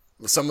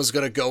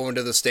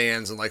into the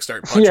stands and like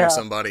start punching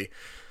somebody,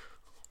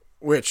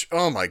 which,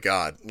 oh my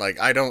God, like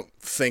I don't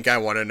think I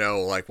want to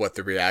know like what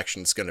the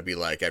reaction's gonna be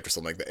like after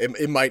something like that.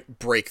 It might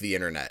break the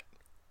internet.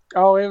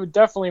 Oh, it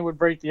definitely would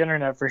break the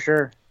internet for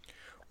sure.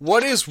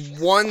 What is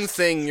one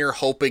thing you're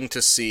hoping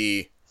to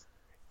see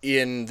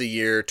in the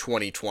year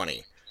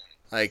 2020?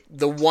 Like,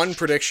 the one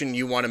prediction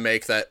you want to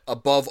make that,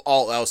 above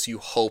all else, you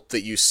hope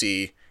that you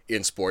see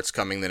in sports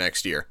coming the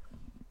next year.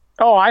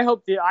 Oh, I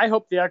hope the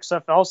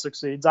XFL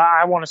succeeds.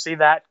 I want to see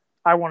that.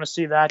 I want to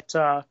see that.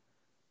 I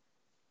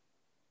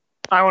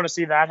want to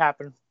see that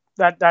happen.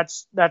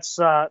 That's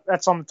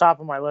on the top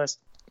of my list.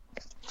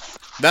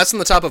 That's on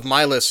the top of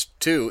my list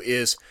too.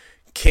 Is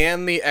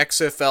can the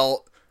XFL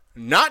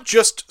not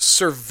just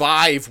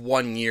survive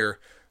 1 year,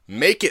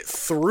 make it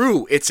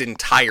through its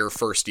entire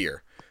first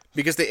year?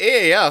 Because the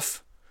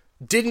AAF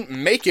didn't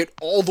make it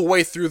all the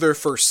way through their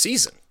first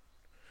season.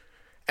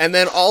 And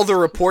then all the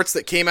reports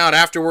that came out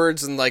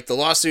afterwards and like the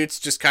lawsuits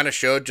just kind of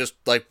showed just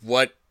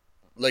what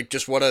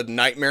a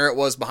nightmare it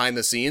was behind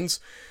the scenes.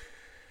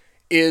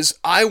 Is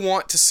I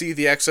want to see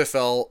the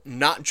XFL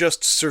not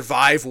just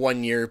survive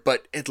 1 year,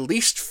 but at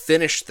least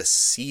finish the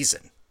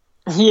season.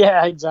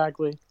 Yeah,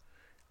 exactly.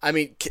 I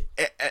mean,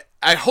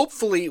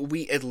 hopefully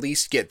we at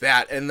least get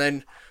that. And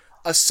then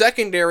a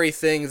secondary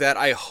thing that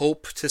I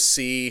hope to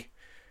see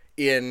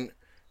in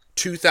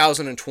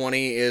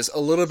 2020 is a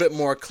little bit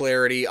more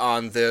clarity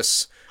on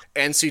this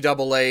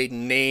NCAA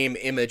name,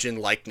 image, and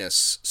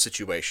likeness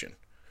situation.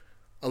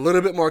 A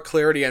little bit more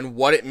clarity on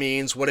what it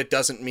means, what it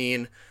doesn't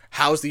mean.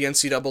 How's the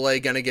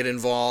NCAA going to get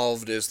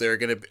involved? Is there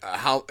going to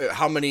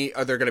how many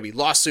are there going to be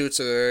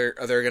lawsuits? Are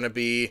there going to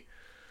be,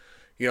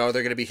 are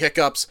there going to be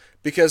hiccups?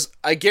 Because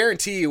I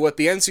guarantee you, what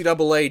the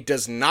NCAA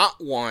does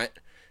not want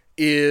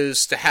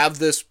is to have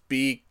this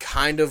be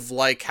kind of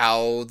like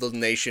how the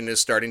nation is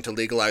starting to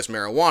legalize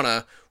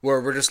marijuana, where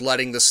we're just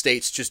letting the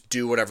states just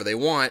do whatever they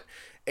want.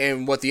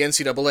 And what the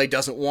NCAA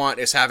doesn't want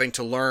is having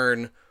to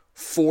learn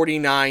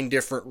 49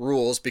 different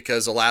rules,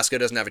 because Alaska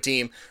doesn't have a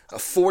team,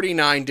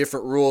 49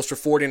 different rules for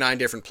 49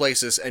 different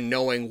places, and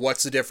knowing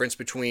what's the difference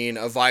between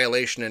a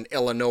violation in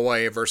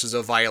Illinois versus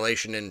a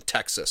violation in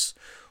Texas,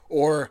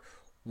 or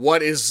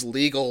what is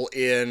legal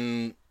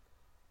in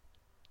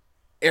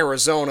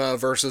Arizona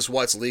versus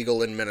what's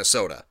legal in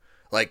Minnesota.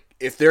 Like,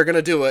 if they're going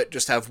to do it,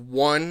 just have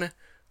one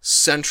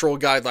central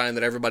guideline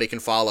that everybody can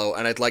follow,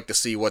 and I'd like to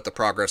see what the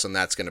progress on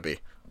that's going to be.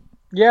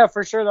 Yeah,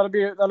 for sure.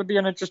 That'll be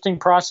an interesting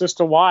process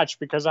to watch,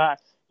 because I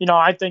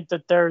think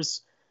that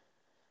there's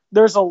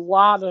a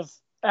lot of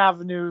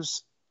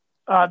avenues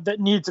that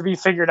need to be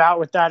figured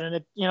out with that,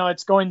 and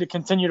it's going to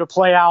continue to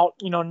play out.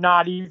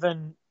 Not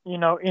even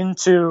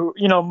into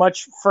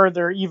much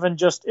further, even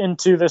just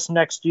into this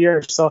next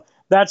year. So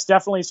that's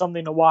definitely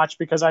something to watch,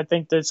 because I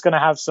think that it's going to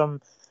have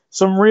some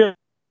real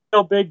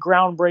big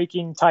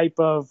groundbreaking type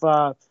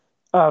of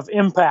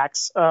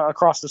impacts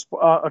across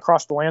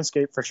the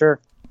landscape for sure.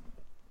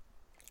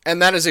 And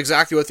that is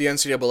exactly what the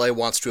NCAA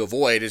wants to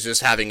avoid, is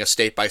just having a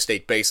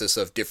state-by-state basis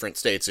of different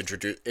states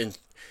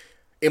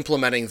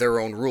implementing their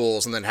own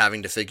rules, and then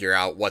having to figure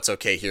out what's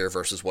okay here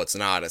versus what's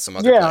not at some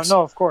other place. Yeah,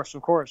 no, of course.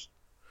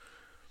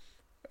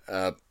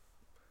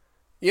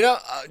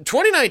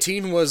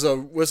 2019 was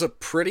a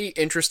pretty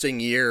interesting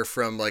year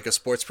from like a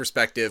sports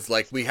perspective.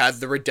 Like, we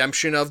had the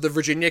redemption of the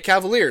Virginia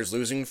Cavaliers,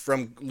 losing to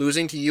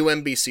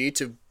UMBC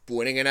to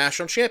winning a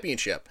national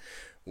championship.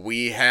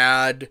 We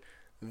had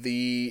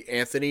the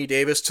Anthony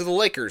Davis to the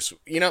Lakers.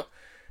 It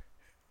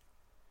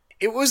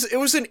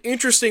was an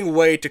interesting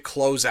way to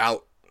close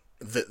out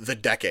the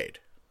decade.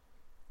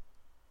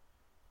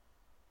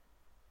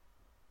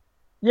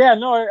 Yeah,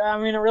 no,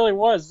 I mean, it really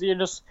was.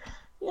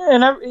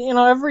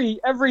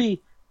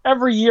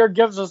 Every year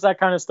gives us that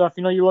kind of stuff.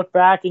 You look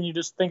back and you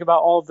just think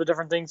about all of the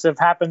different things that have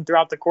happened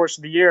throughout the course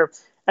of the year.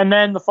 And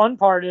then the fun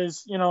part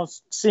is,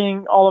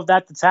 seeing all of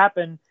that's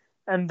happened,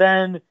 and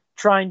then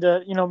trying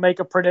to, make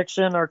a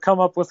prediction or come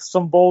up with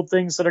some bold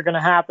things that are going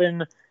to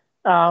happen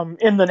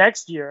in the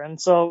next year.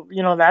 And so,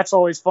 that's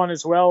always fun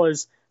as well,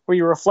 is where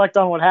you reflect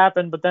on what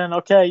happened, but then,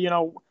 okay,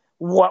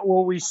 what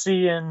will we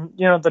see in,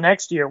 the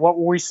next year? What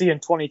will we see in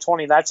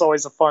 2020? That's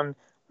always a fun,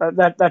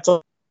 that's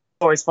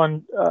always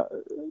fun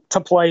to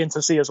play and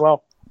to see as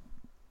well.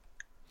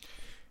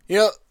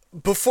 I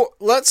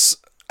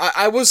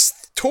was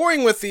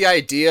touring with the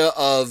idea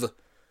of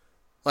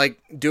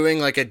like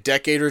doing like a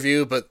decade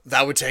review, but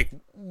that would take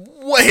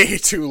way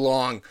too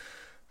long.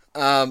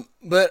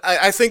 But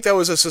I think that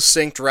was a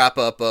succinct wrap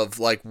up of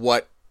like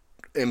what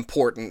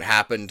important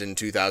happened in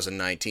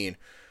 2019.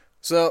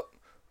 So,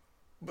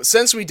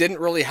 since we didn't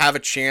really have a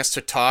chance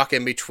to talk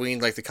in between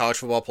like the college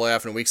football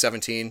playoff and week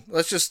 17,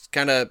 let's just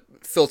kind of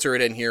filter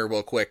it in here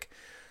real quick.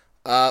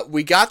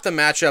 We got the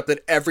matchup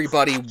that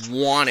everybody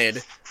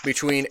wanted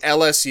between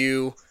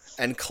LSU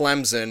and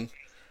Clemson.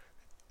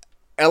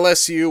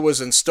 LSU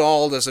was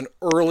installed as an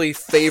early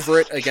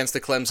favorite against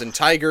the Clemson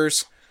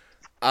Tigers.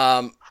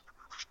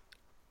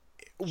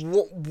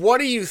 What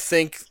do you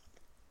think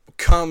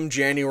come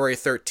January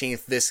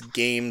 13th this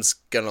game's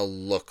gonna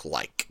look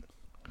like?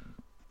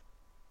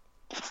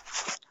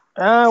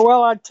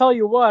 Well, I tell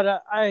you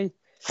what,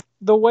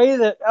 the way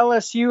that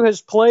LSU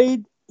has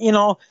played,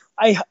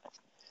 I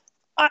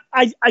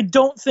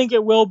don't think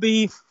it will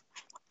be,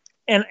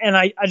 and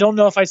I don't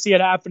know if I see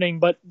it happening,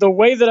 but the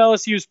way that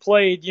LSU's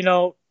played,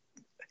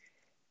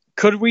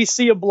 could we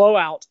see a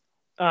blowout?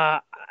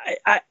 I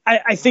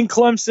think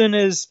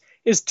Clemson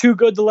is too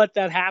good to let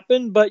that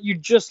happen. But you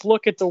just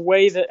look at the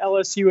way that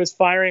LSU is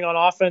firing on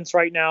offense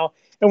right now,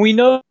 and we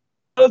know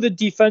that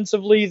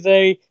defensively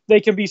they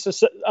can be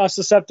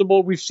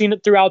susceptible. We've seen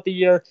it throughout the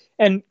year,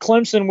 and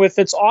Clemson with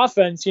its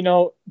offense,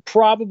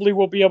 probably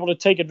will be able to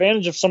take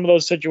advantage of some of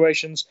those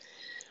situations.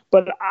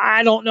 But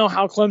I don't know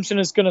how Clemson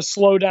is going to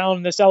slow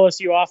down this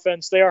LSU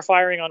offense. They are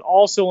firing on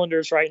all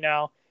cylinders right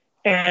now.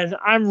 And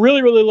I'm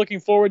really, really looking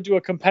forward to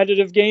a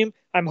competitive game.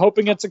 I'm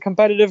hoping it's a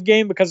competitive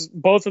game because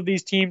both of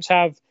these teams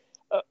have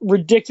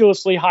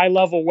ridiculously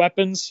high-level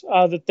weapons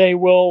that they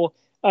will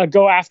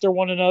go after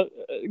one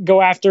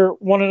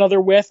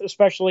another with,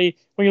 especially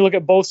when you look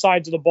at both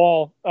sides of the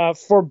ball.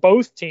 For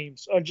both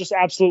teams are just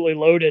absolutely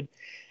loaded.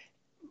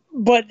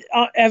 But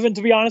Evan,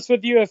 to be honest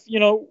with you, if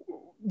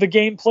the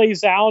game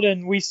plays out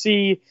and we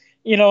see,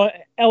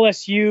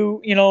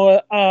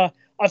 LSU, a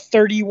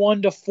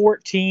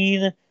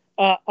 31-14,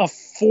 a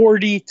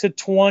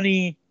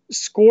 40-20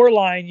 score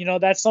line,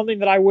 that's something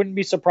that I wouldn't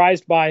be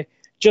surprised by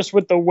just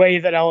with the way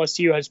that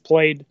LSU has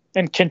played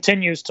and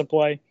continues to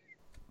play.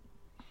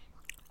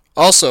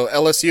 Also,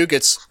 LSU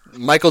gets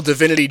Michael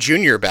Divinity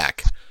Jr.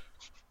 back.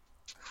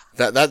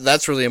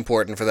 That's really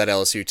important for that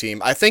LSU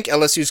team. I think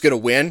LSU's going to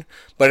win,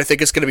 but I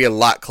think it's going to be a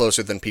lot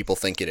closer than people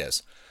think it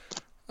is.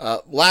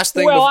 Last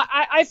thing. Well,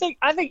 I think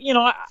I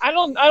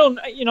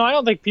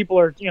don't think people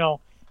are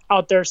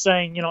out there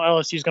saying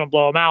LSU's going to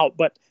blow them out,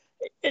 but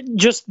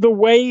just the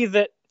way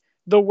that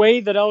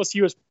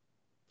LSU is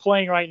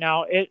playing right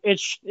now, it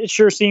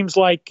sure seems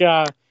like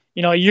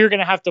you're going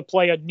to have to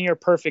play a near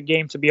perfect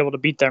game to be able to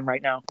beat them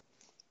right now.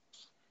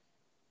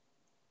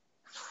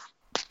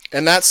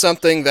 And that's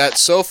something that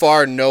so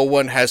far no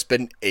one has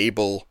been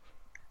able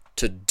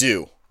to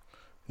do.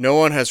 No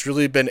one has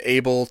really been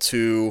able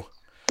to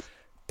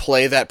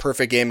play that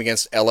perfect game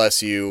against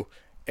LSU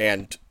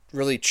and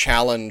really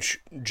challenge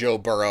Joe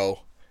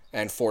Burrow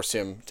and force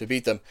him to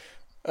beat them.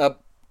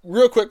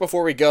 Real quick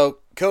before we go,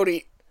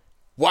 Cody,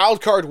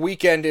 Wildcard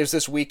Weekend is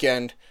this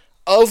weekend.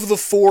 Of the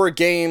 4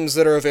 games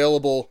that are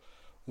available,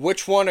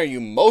 which one are you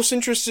most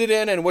interested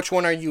in and which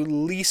one are you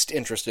least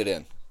interested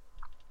in?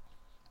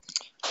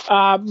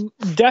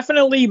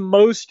 Definitely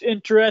most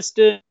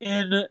interested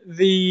in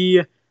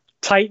the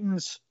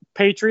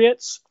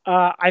Titans-Patriots.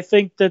 I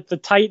think that the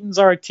Titans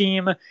are a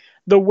team,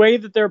 the way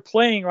that they're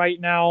playing right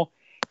now,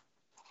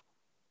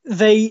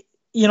 they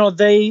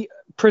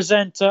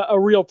present a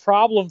real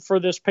problem for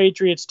this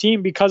Patriots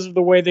team because of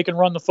the way they can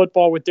run the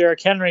football with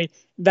Derrick Henry,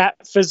 that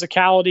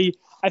physicality.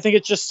 I think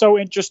it's just so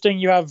interesting.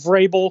 You have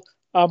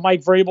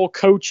Mike Vrabel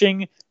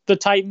coaching the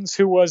Titans,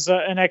 who was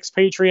an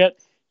ex-Patriot.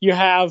 You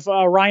have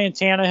Ryan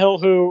Tannehill,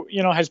 who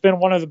has been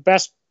one of the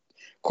best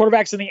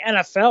quarterbacks in the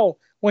NFL.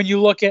 When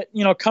you look at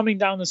coming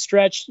down the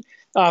stretch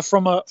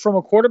from a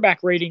quarterback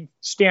rating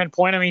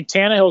standpoint, I mean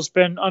Tannehill's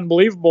been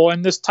unbelievable,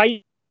 and this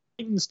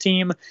Titans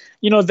team,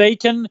 they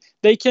can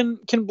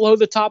blow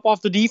the top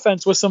off the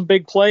defense with some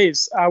big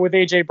plays with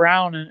AJ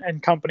Brown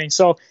and company.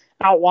 So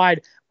out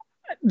wide,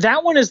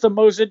 that one is the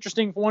most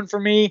interesting one for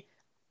me.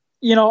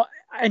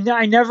 I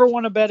never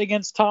want to bet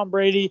against Tom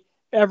Brady.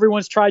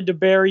 Everyone's tried to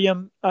bury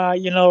him,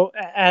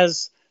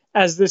 as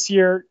this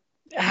year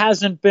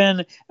hasn't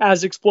been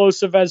as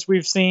explosive as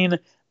we've seen.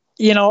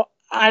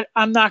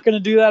 I'm not going to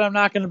do that. I'm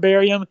not going to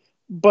bury him.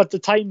 But the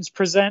Titans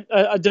present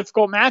a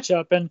difficult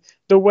matchup. And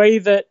the way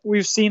that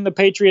we've seen the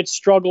Patriots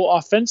struggle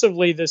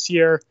offensively this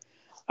year,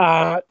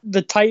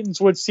 the Titans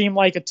would seem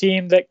like a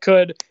team that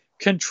could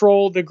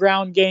control the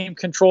ground game,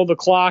 control the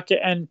clock,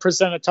 and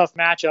present a tough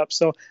matchup.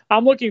 So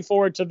I'm looking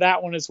forward to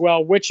that one as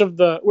well. Which of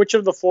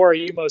the 4 are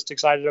you most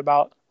excited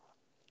about?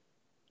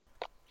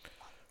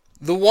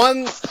 The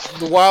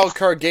wild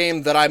card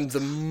game that I'm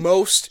the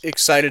most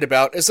excited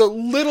about is a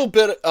little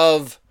bit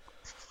of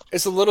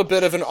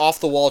an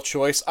off-the-wall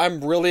choice.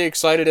 I'm really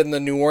excited in the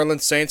New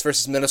Orleans Saints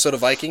versus Minnesota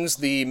Vikings,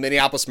 the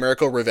Minneapolis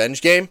Miracle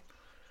revenge game.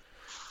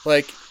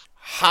 Like,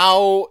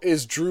 how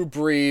is Drew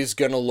Brees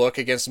going to look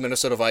against the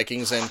Minnesota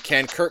Vikings, and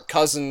can Kirk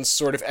Cousins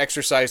sort of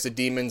exercise the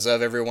demons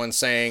of everyone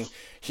saying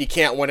he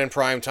can't win in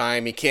prime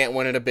time, he can't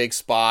win in a big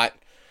spot?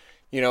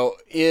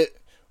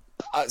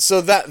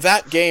 So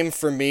that game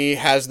for me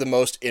has the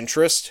most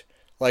interest,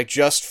 like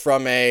just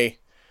from a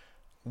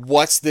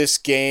what's this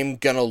game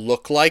going to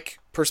look like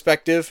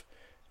perspective.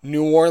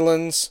 New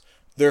Orleans,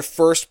 their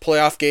first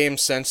playoff game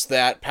since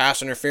that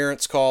pass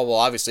interference call, well,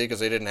 obviously because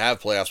they didn't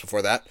have playoffs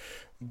before that,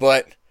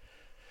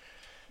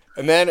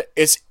 and then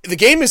the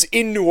game is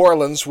in New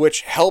Orleans,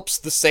 which helps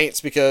the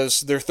Saints because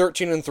they're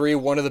 13-3,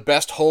 one of the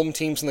best home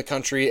teams in the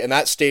country, and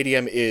that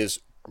stadium is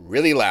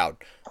really loud.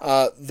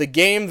 The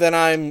game that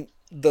I'm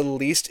the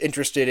least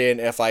interested in,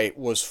 if I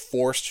was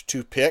forced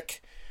to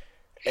pick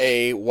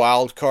a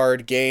wild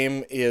card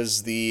game,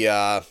 is the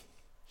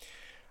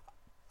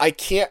I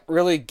can't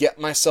really get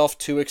myself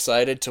too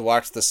excited to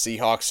watch the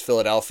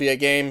Seahawks-Philadelphia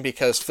game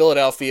because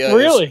Philadelphia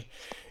Really?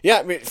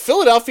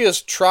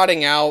 Philadelphia's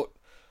trotting out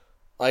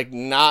like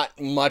not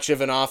much of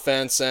an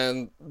offense,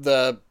 and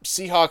the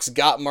Seahawks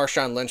got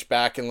Marshawn Lynch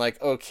back, and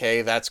like,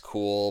 okay, that's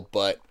cool,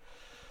 but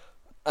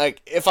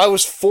like if I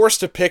was forced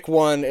to pick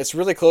one, it's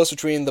really close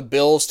between the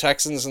Bills,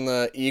 Texans, and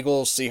the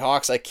Eagles,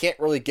 Seahawks. I can't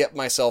really get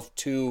myself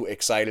too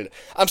excited.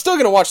 I'm still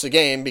going to watch the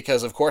game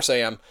because of course I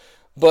am,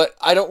 but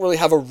I don't really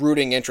have a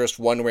rooting interest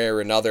one way or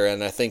another,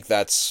 and I think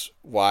that's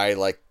why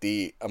like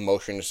the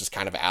emotion is just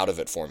kind of out of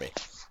it for me.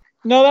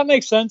 No, that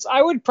makes sense. I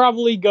would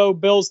probably go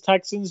Bills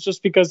Texans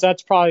just because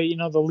that's probably,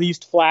 the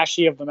least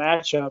flashy of the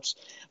matchups.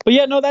 But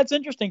yeah, no, that's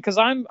interesting because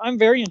I'm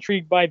very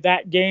intrigued by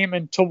that game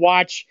and to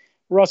watch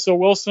Russell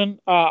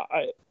Wilson, how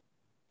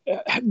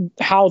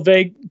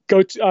they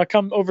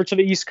come over to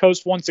the East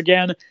Coast once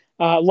again.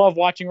 Love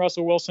watching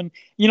Russell Wilson.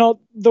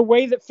 The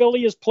way that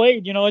Philly has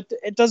played,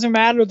 it doesn't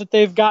matter that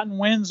they've gotten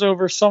wins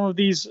over some of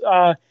these,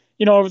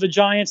 over the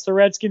Giants, the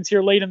Redskins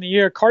here late in the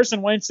year.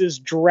 Carson Wentz is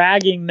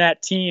dragging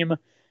that team.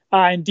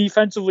 And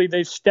defensively,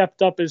 they've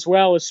stepped up as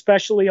well,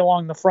 especially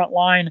along the front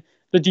line,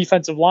 the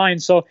defensive line.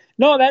 So,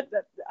 no,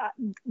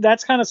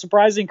 that's kind of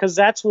surprising because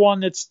that's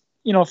one that's,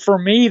 for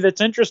me, that's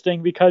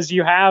interesting because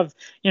you have,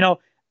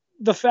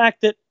 the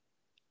fact that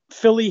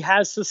Philly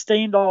has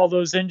sustained all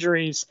those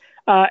injuries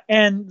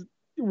and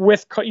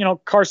with,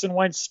 Carson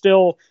Wentz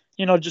still,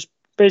 just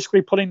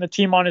basically putting the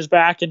team on his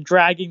back and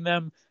dragging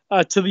them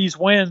to these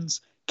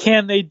wins.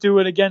 Can they do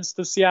it against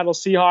the Seattle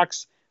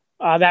Seahawks?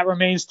 That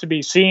remains to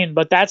be seen,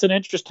 but that's an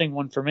interesting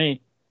one for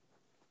me.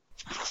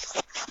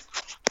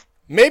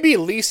 Maybe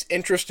least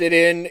interested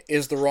in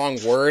is the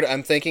wrong word.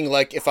 I'm thinking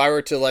like if I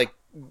were to like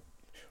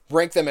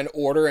rank them in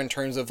order in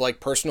terms of like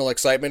personal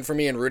excitement for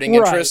me and rooting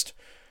interest.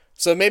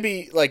 So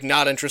maybe like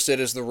not interested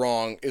is the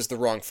wrong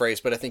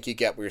phrase, but I think you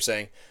get what you're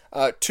saying.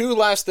 Two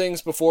last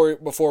things before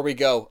we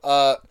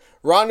go.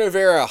 Ron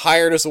Rivera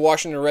hired as the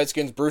Washington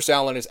Redskins. Bruce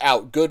Allen is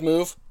out. Good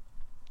move?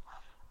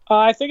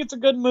 I think it's a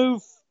good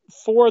move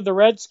for the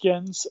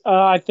Redskins.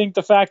 I think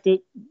the fact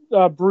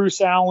that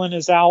Bruce Allen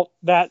is out,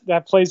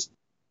 that plays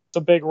a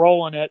big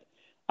role in it.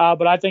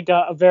 But I think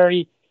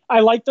I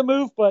like the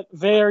move, but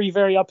very,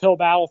 very uphill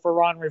battle for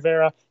Ron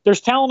Rivera.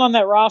 There's talent on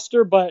that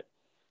roster, but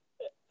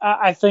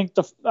I think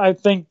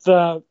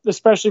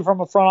especially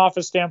from a front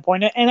office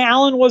standpoint, and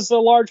Allen was a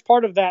large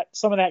part of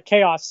some of that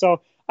chaos.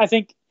 So I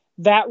think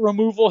that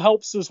removal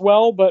helps as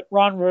well, but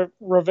Ron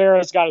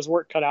Rivera's got his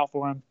work cut out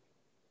for him.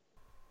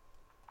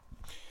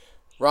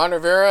 Ron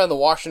Rivera and the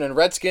Washington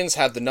Redskins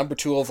have the number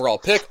 2 overall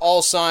pick.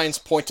 All signs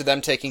point to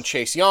them taking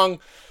Chase Young.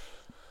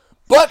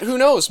 But who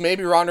knows?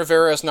 Maybe Ron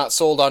Rivera is not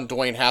sold on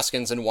Dwayne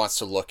Haskins and wants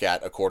to look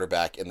at a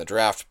quarterback in the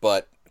draft.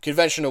 But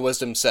conventional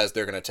wisdom says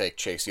they're going to take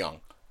Chase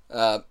Young.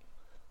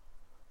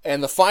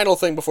 And the final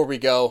thing before we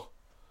go,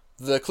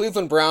 the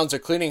Cleveland Browns are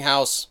cleaning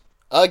house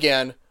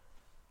again.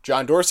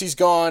 John Dorsey's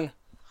gone.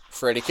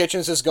 Freddie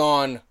Kitchens is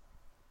gone.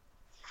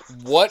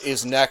 What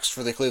is next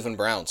for the Cleveland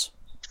Browns?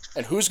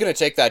 And who's going to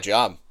take that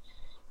job?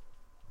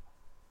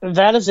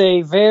 That is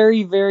a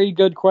very, very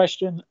good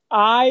question.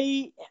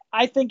 I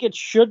think it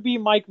should be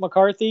Mike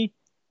McCarthy.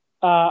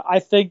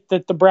 I think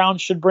that the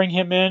Browns should bring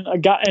him in,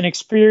 an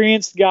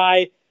experienced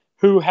guy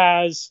who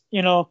has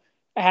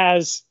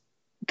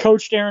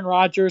coached Aaron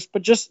Rodgers,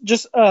 but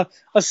just a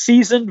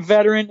seasoned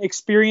veteran,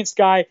 experienced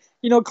guy.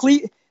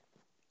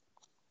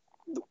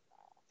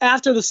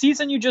 After the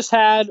season you just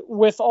had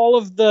with all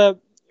of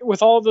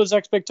those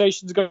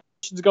expectations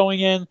going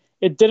in,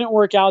 it didn't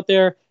work out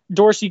there.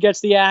 Dorsey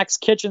gets the axe,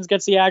 Kitchens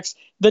gets the axe.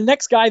 The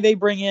next guy they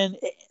bring in,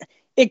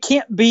 it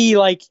can't be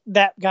like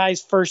that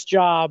guy's first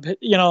job,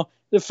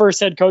 the first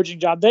head coaching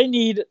job. They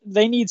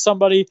need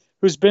somebody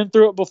who's been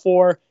through it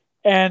before,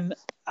 and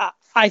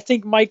I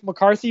think Mike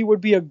McCarthy would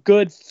be a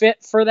good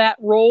fit for that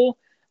role.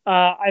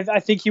 I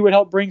think he would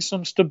help bring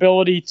some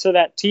stability to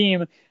that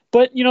team.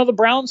 But the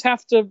Browns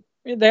have to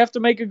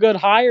make a good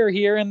hire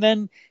here, and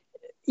then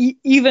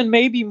even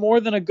maybe more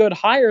than a good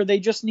hire, they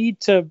just need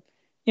to.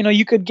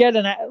 You could get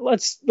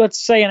let's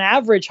say an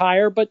average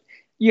hire, but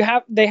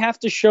they have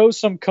to show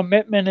some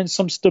commitment and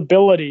some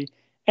stability,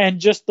 and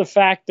just the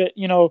fact that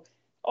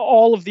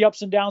all of the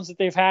ups and downs that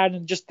they've had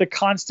and just the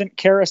constant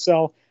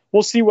carousel.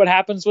 We'll see what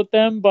happens with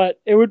them, but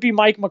it would be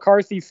Mike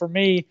McCarthy for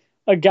me,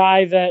 a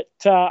guy that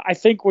I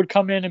think would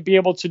come in and be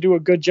able to do a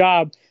good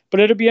job. But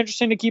it'll be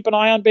interesting to keep an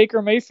eye on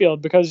Baker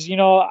Mayfield because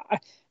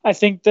I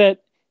think that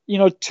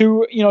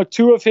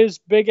two of his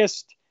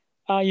biggest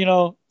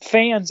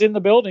fans in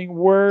the building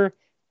were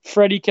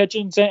Freddie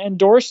Kitchens and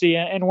Dorsey.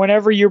 And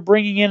whenever you're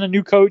bringing in a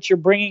new coach, you're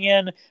bringing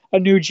in a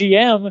new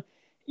GM,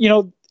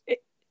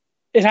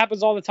 it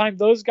happens all the time.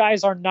 Those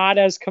guys are not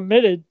as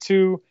committed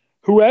to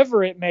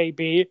whoever it may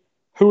be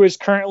who is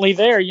currently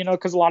there,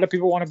 because a lot of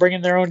people want to bring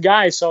in their own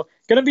guys. So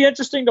going to be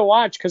interesting to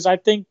watch because I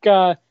think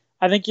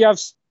you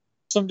have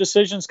some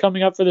decisions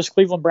coming up for this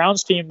Cleveland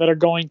Browns team that are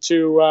going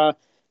to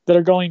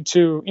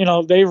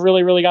they've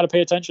really, really got to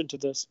pay attention to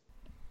this.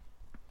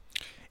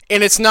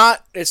 And it's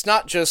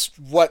not just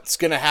what's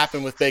going to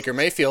happen with Baker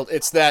Mayfield.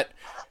 It's that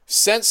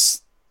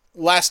since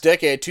last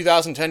decade,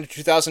 2010 to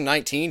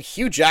 2019,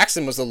 Hugh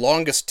Jackson was the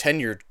longest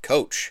tenured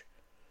coach.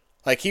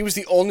 Like, he was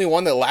the only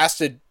one that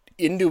lasted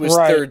into his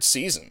third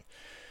season.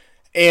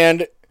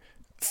 And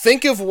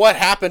think of what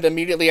happened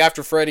immediately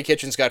after Freddie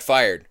Kitchens got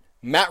fired.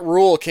 Matt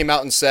Rule came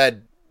out and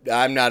said,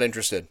 I'm not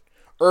interested.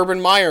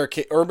 Urban Meyer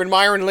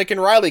and Lincoln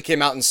Riley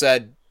came out and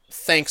said,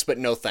 thanks, but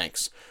no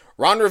thanks.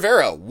 Ron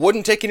Rivera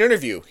wouldn't take an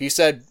interview. He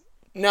said,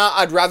 nah,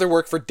 I'd rather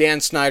work for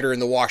Dan Snyder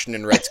and the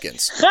Washington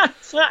Redskins.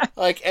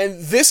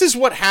 And this is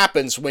what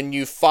happens when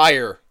you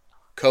fire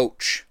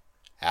coach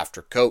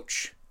after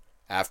coach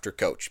after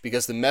coach.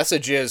 Because the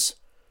message is,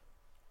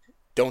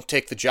 don't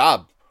take the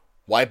job.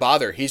 Why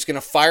bother? He's going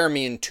to fire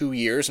me in 2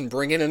 years and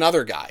bring in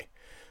another guy.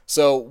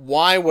 So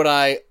why would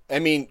I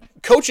mean,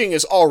 coaching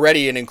is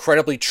already an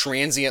incredibly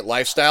transient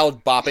lifestyle,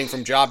 bopping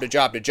from job to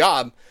job to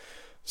job.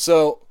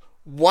 So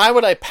why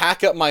would I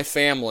pack up my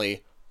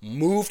family,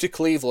 move to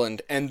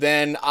Cleveland, and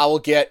then I will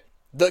get,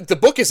 the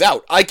book is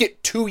out. I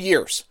get 2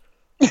 years.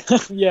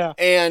 Yeah.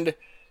 And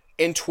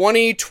in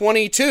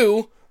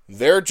 2022,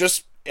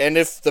 and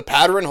if the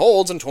pattern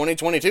holds in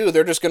 2022,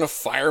 they're just going to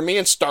fire me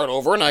and start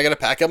over, and I got to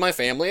pack up my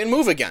family and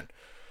move again.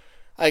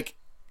 Like,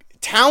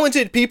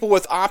 talented people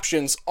with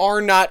options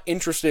are not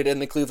interested in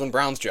the Cleveland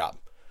Browns job.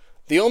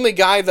 The only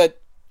guy that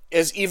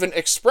has even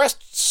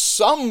expressed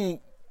some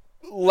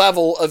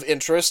level of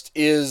interest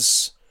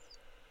is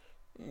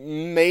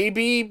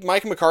maybe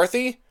Mike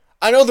McCarthy.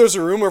 I know there's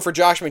a rumor for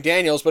Josh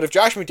McDaniels, but if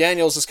Josh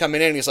McDaniels is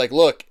coming in and he's like,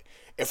 look,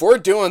 if we're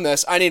doing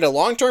this, I need a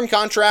long-term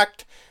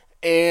contract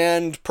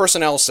and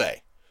personnel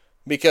say.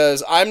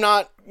 Because I'm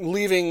not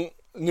leaving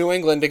New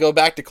England to go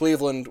back to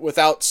Cleveland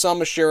without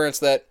some assurance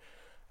that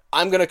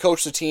I'm going to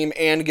coach the team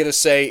and get a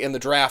say in the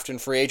draft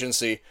and free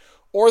agency.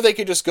 Or they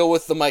could just go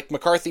with the Mike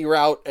McCarthy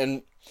route.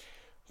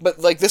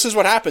 But this is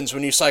what happens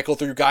when you cycle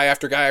through guy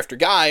after guy after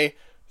guy.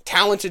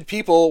 Talented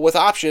people with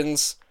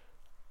options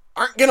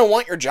aren't going to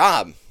want your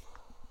job.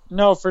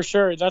 No, for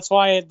sure. That's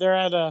why they're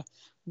at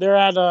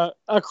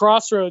a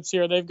crossroads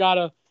here. They've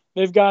got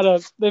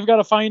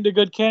to find a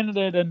good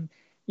candidate, and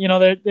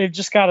they've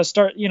just got to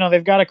start.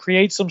 They've got to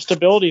create some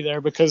stability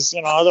there, because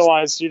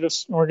otherwise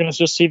we're going to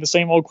just see the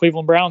same old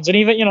Cleveland Browns. And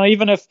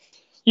even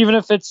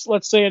if it's,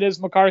 let's say it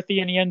is McCarthy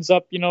and he ends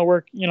up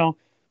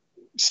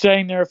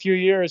staying there a few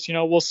years,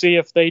 we'll see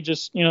if they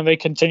just they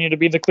continue to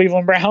be the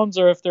Cleveland Browns,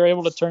 or if they're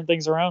able to turn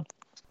things around.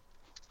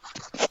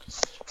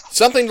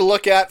 Something to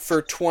look at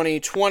for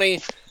 2020.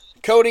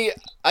 Cody,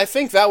 I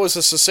think that was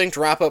a succinct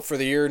wrap-up for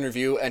the year in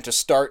review and to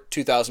start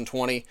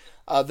 2020.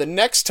 The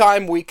next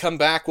time we come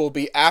back will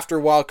be after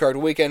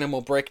Wildcard Weekend, and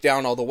we'll break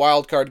down all the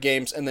wildcard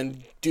games and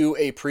then do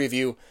a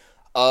preview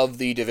of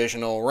the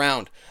divisional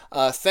round.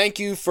 Thank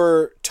you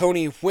for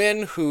Tony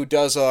Wynn, who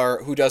does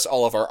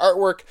all of our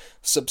artwork.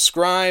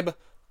 Subscribe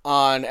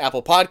on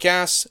Apple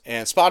Podcasts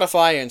and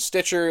Spotify and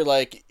Stitcher.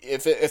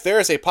 If there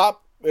is a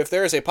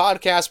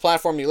podcast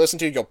platform you listen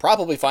to, you'll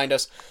probably find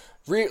us.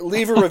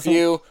 Leave a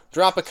review,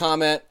 drop a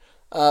comment.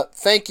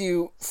 Thank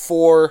you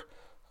for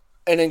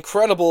an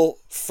incredible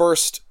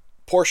first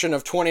portion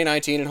of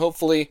 2019, and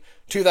hopefully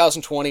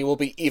 2020 will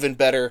be even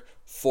better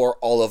for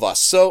all of us.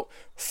 So,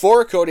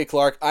 for Cody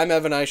Clark, I'm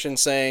Evan Eishen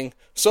saying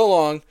so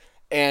long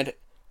and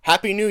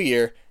Happy New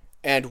Year,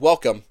 and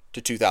welcome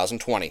to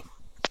 2020.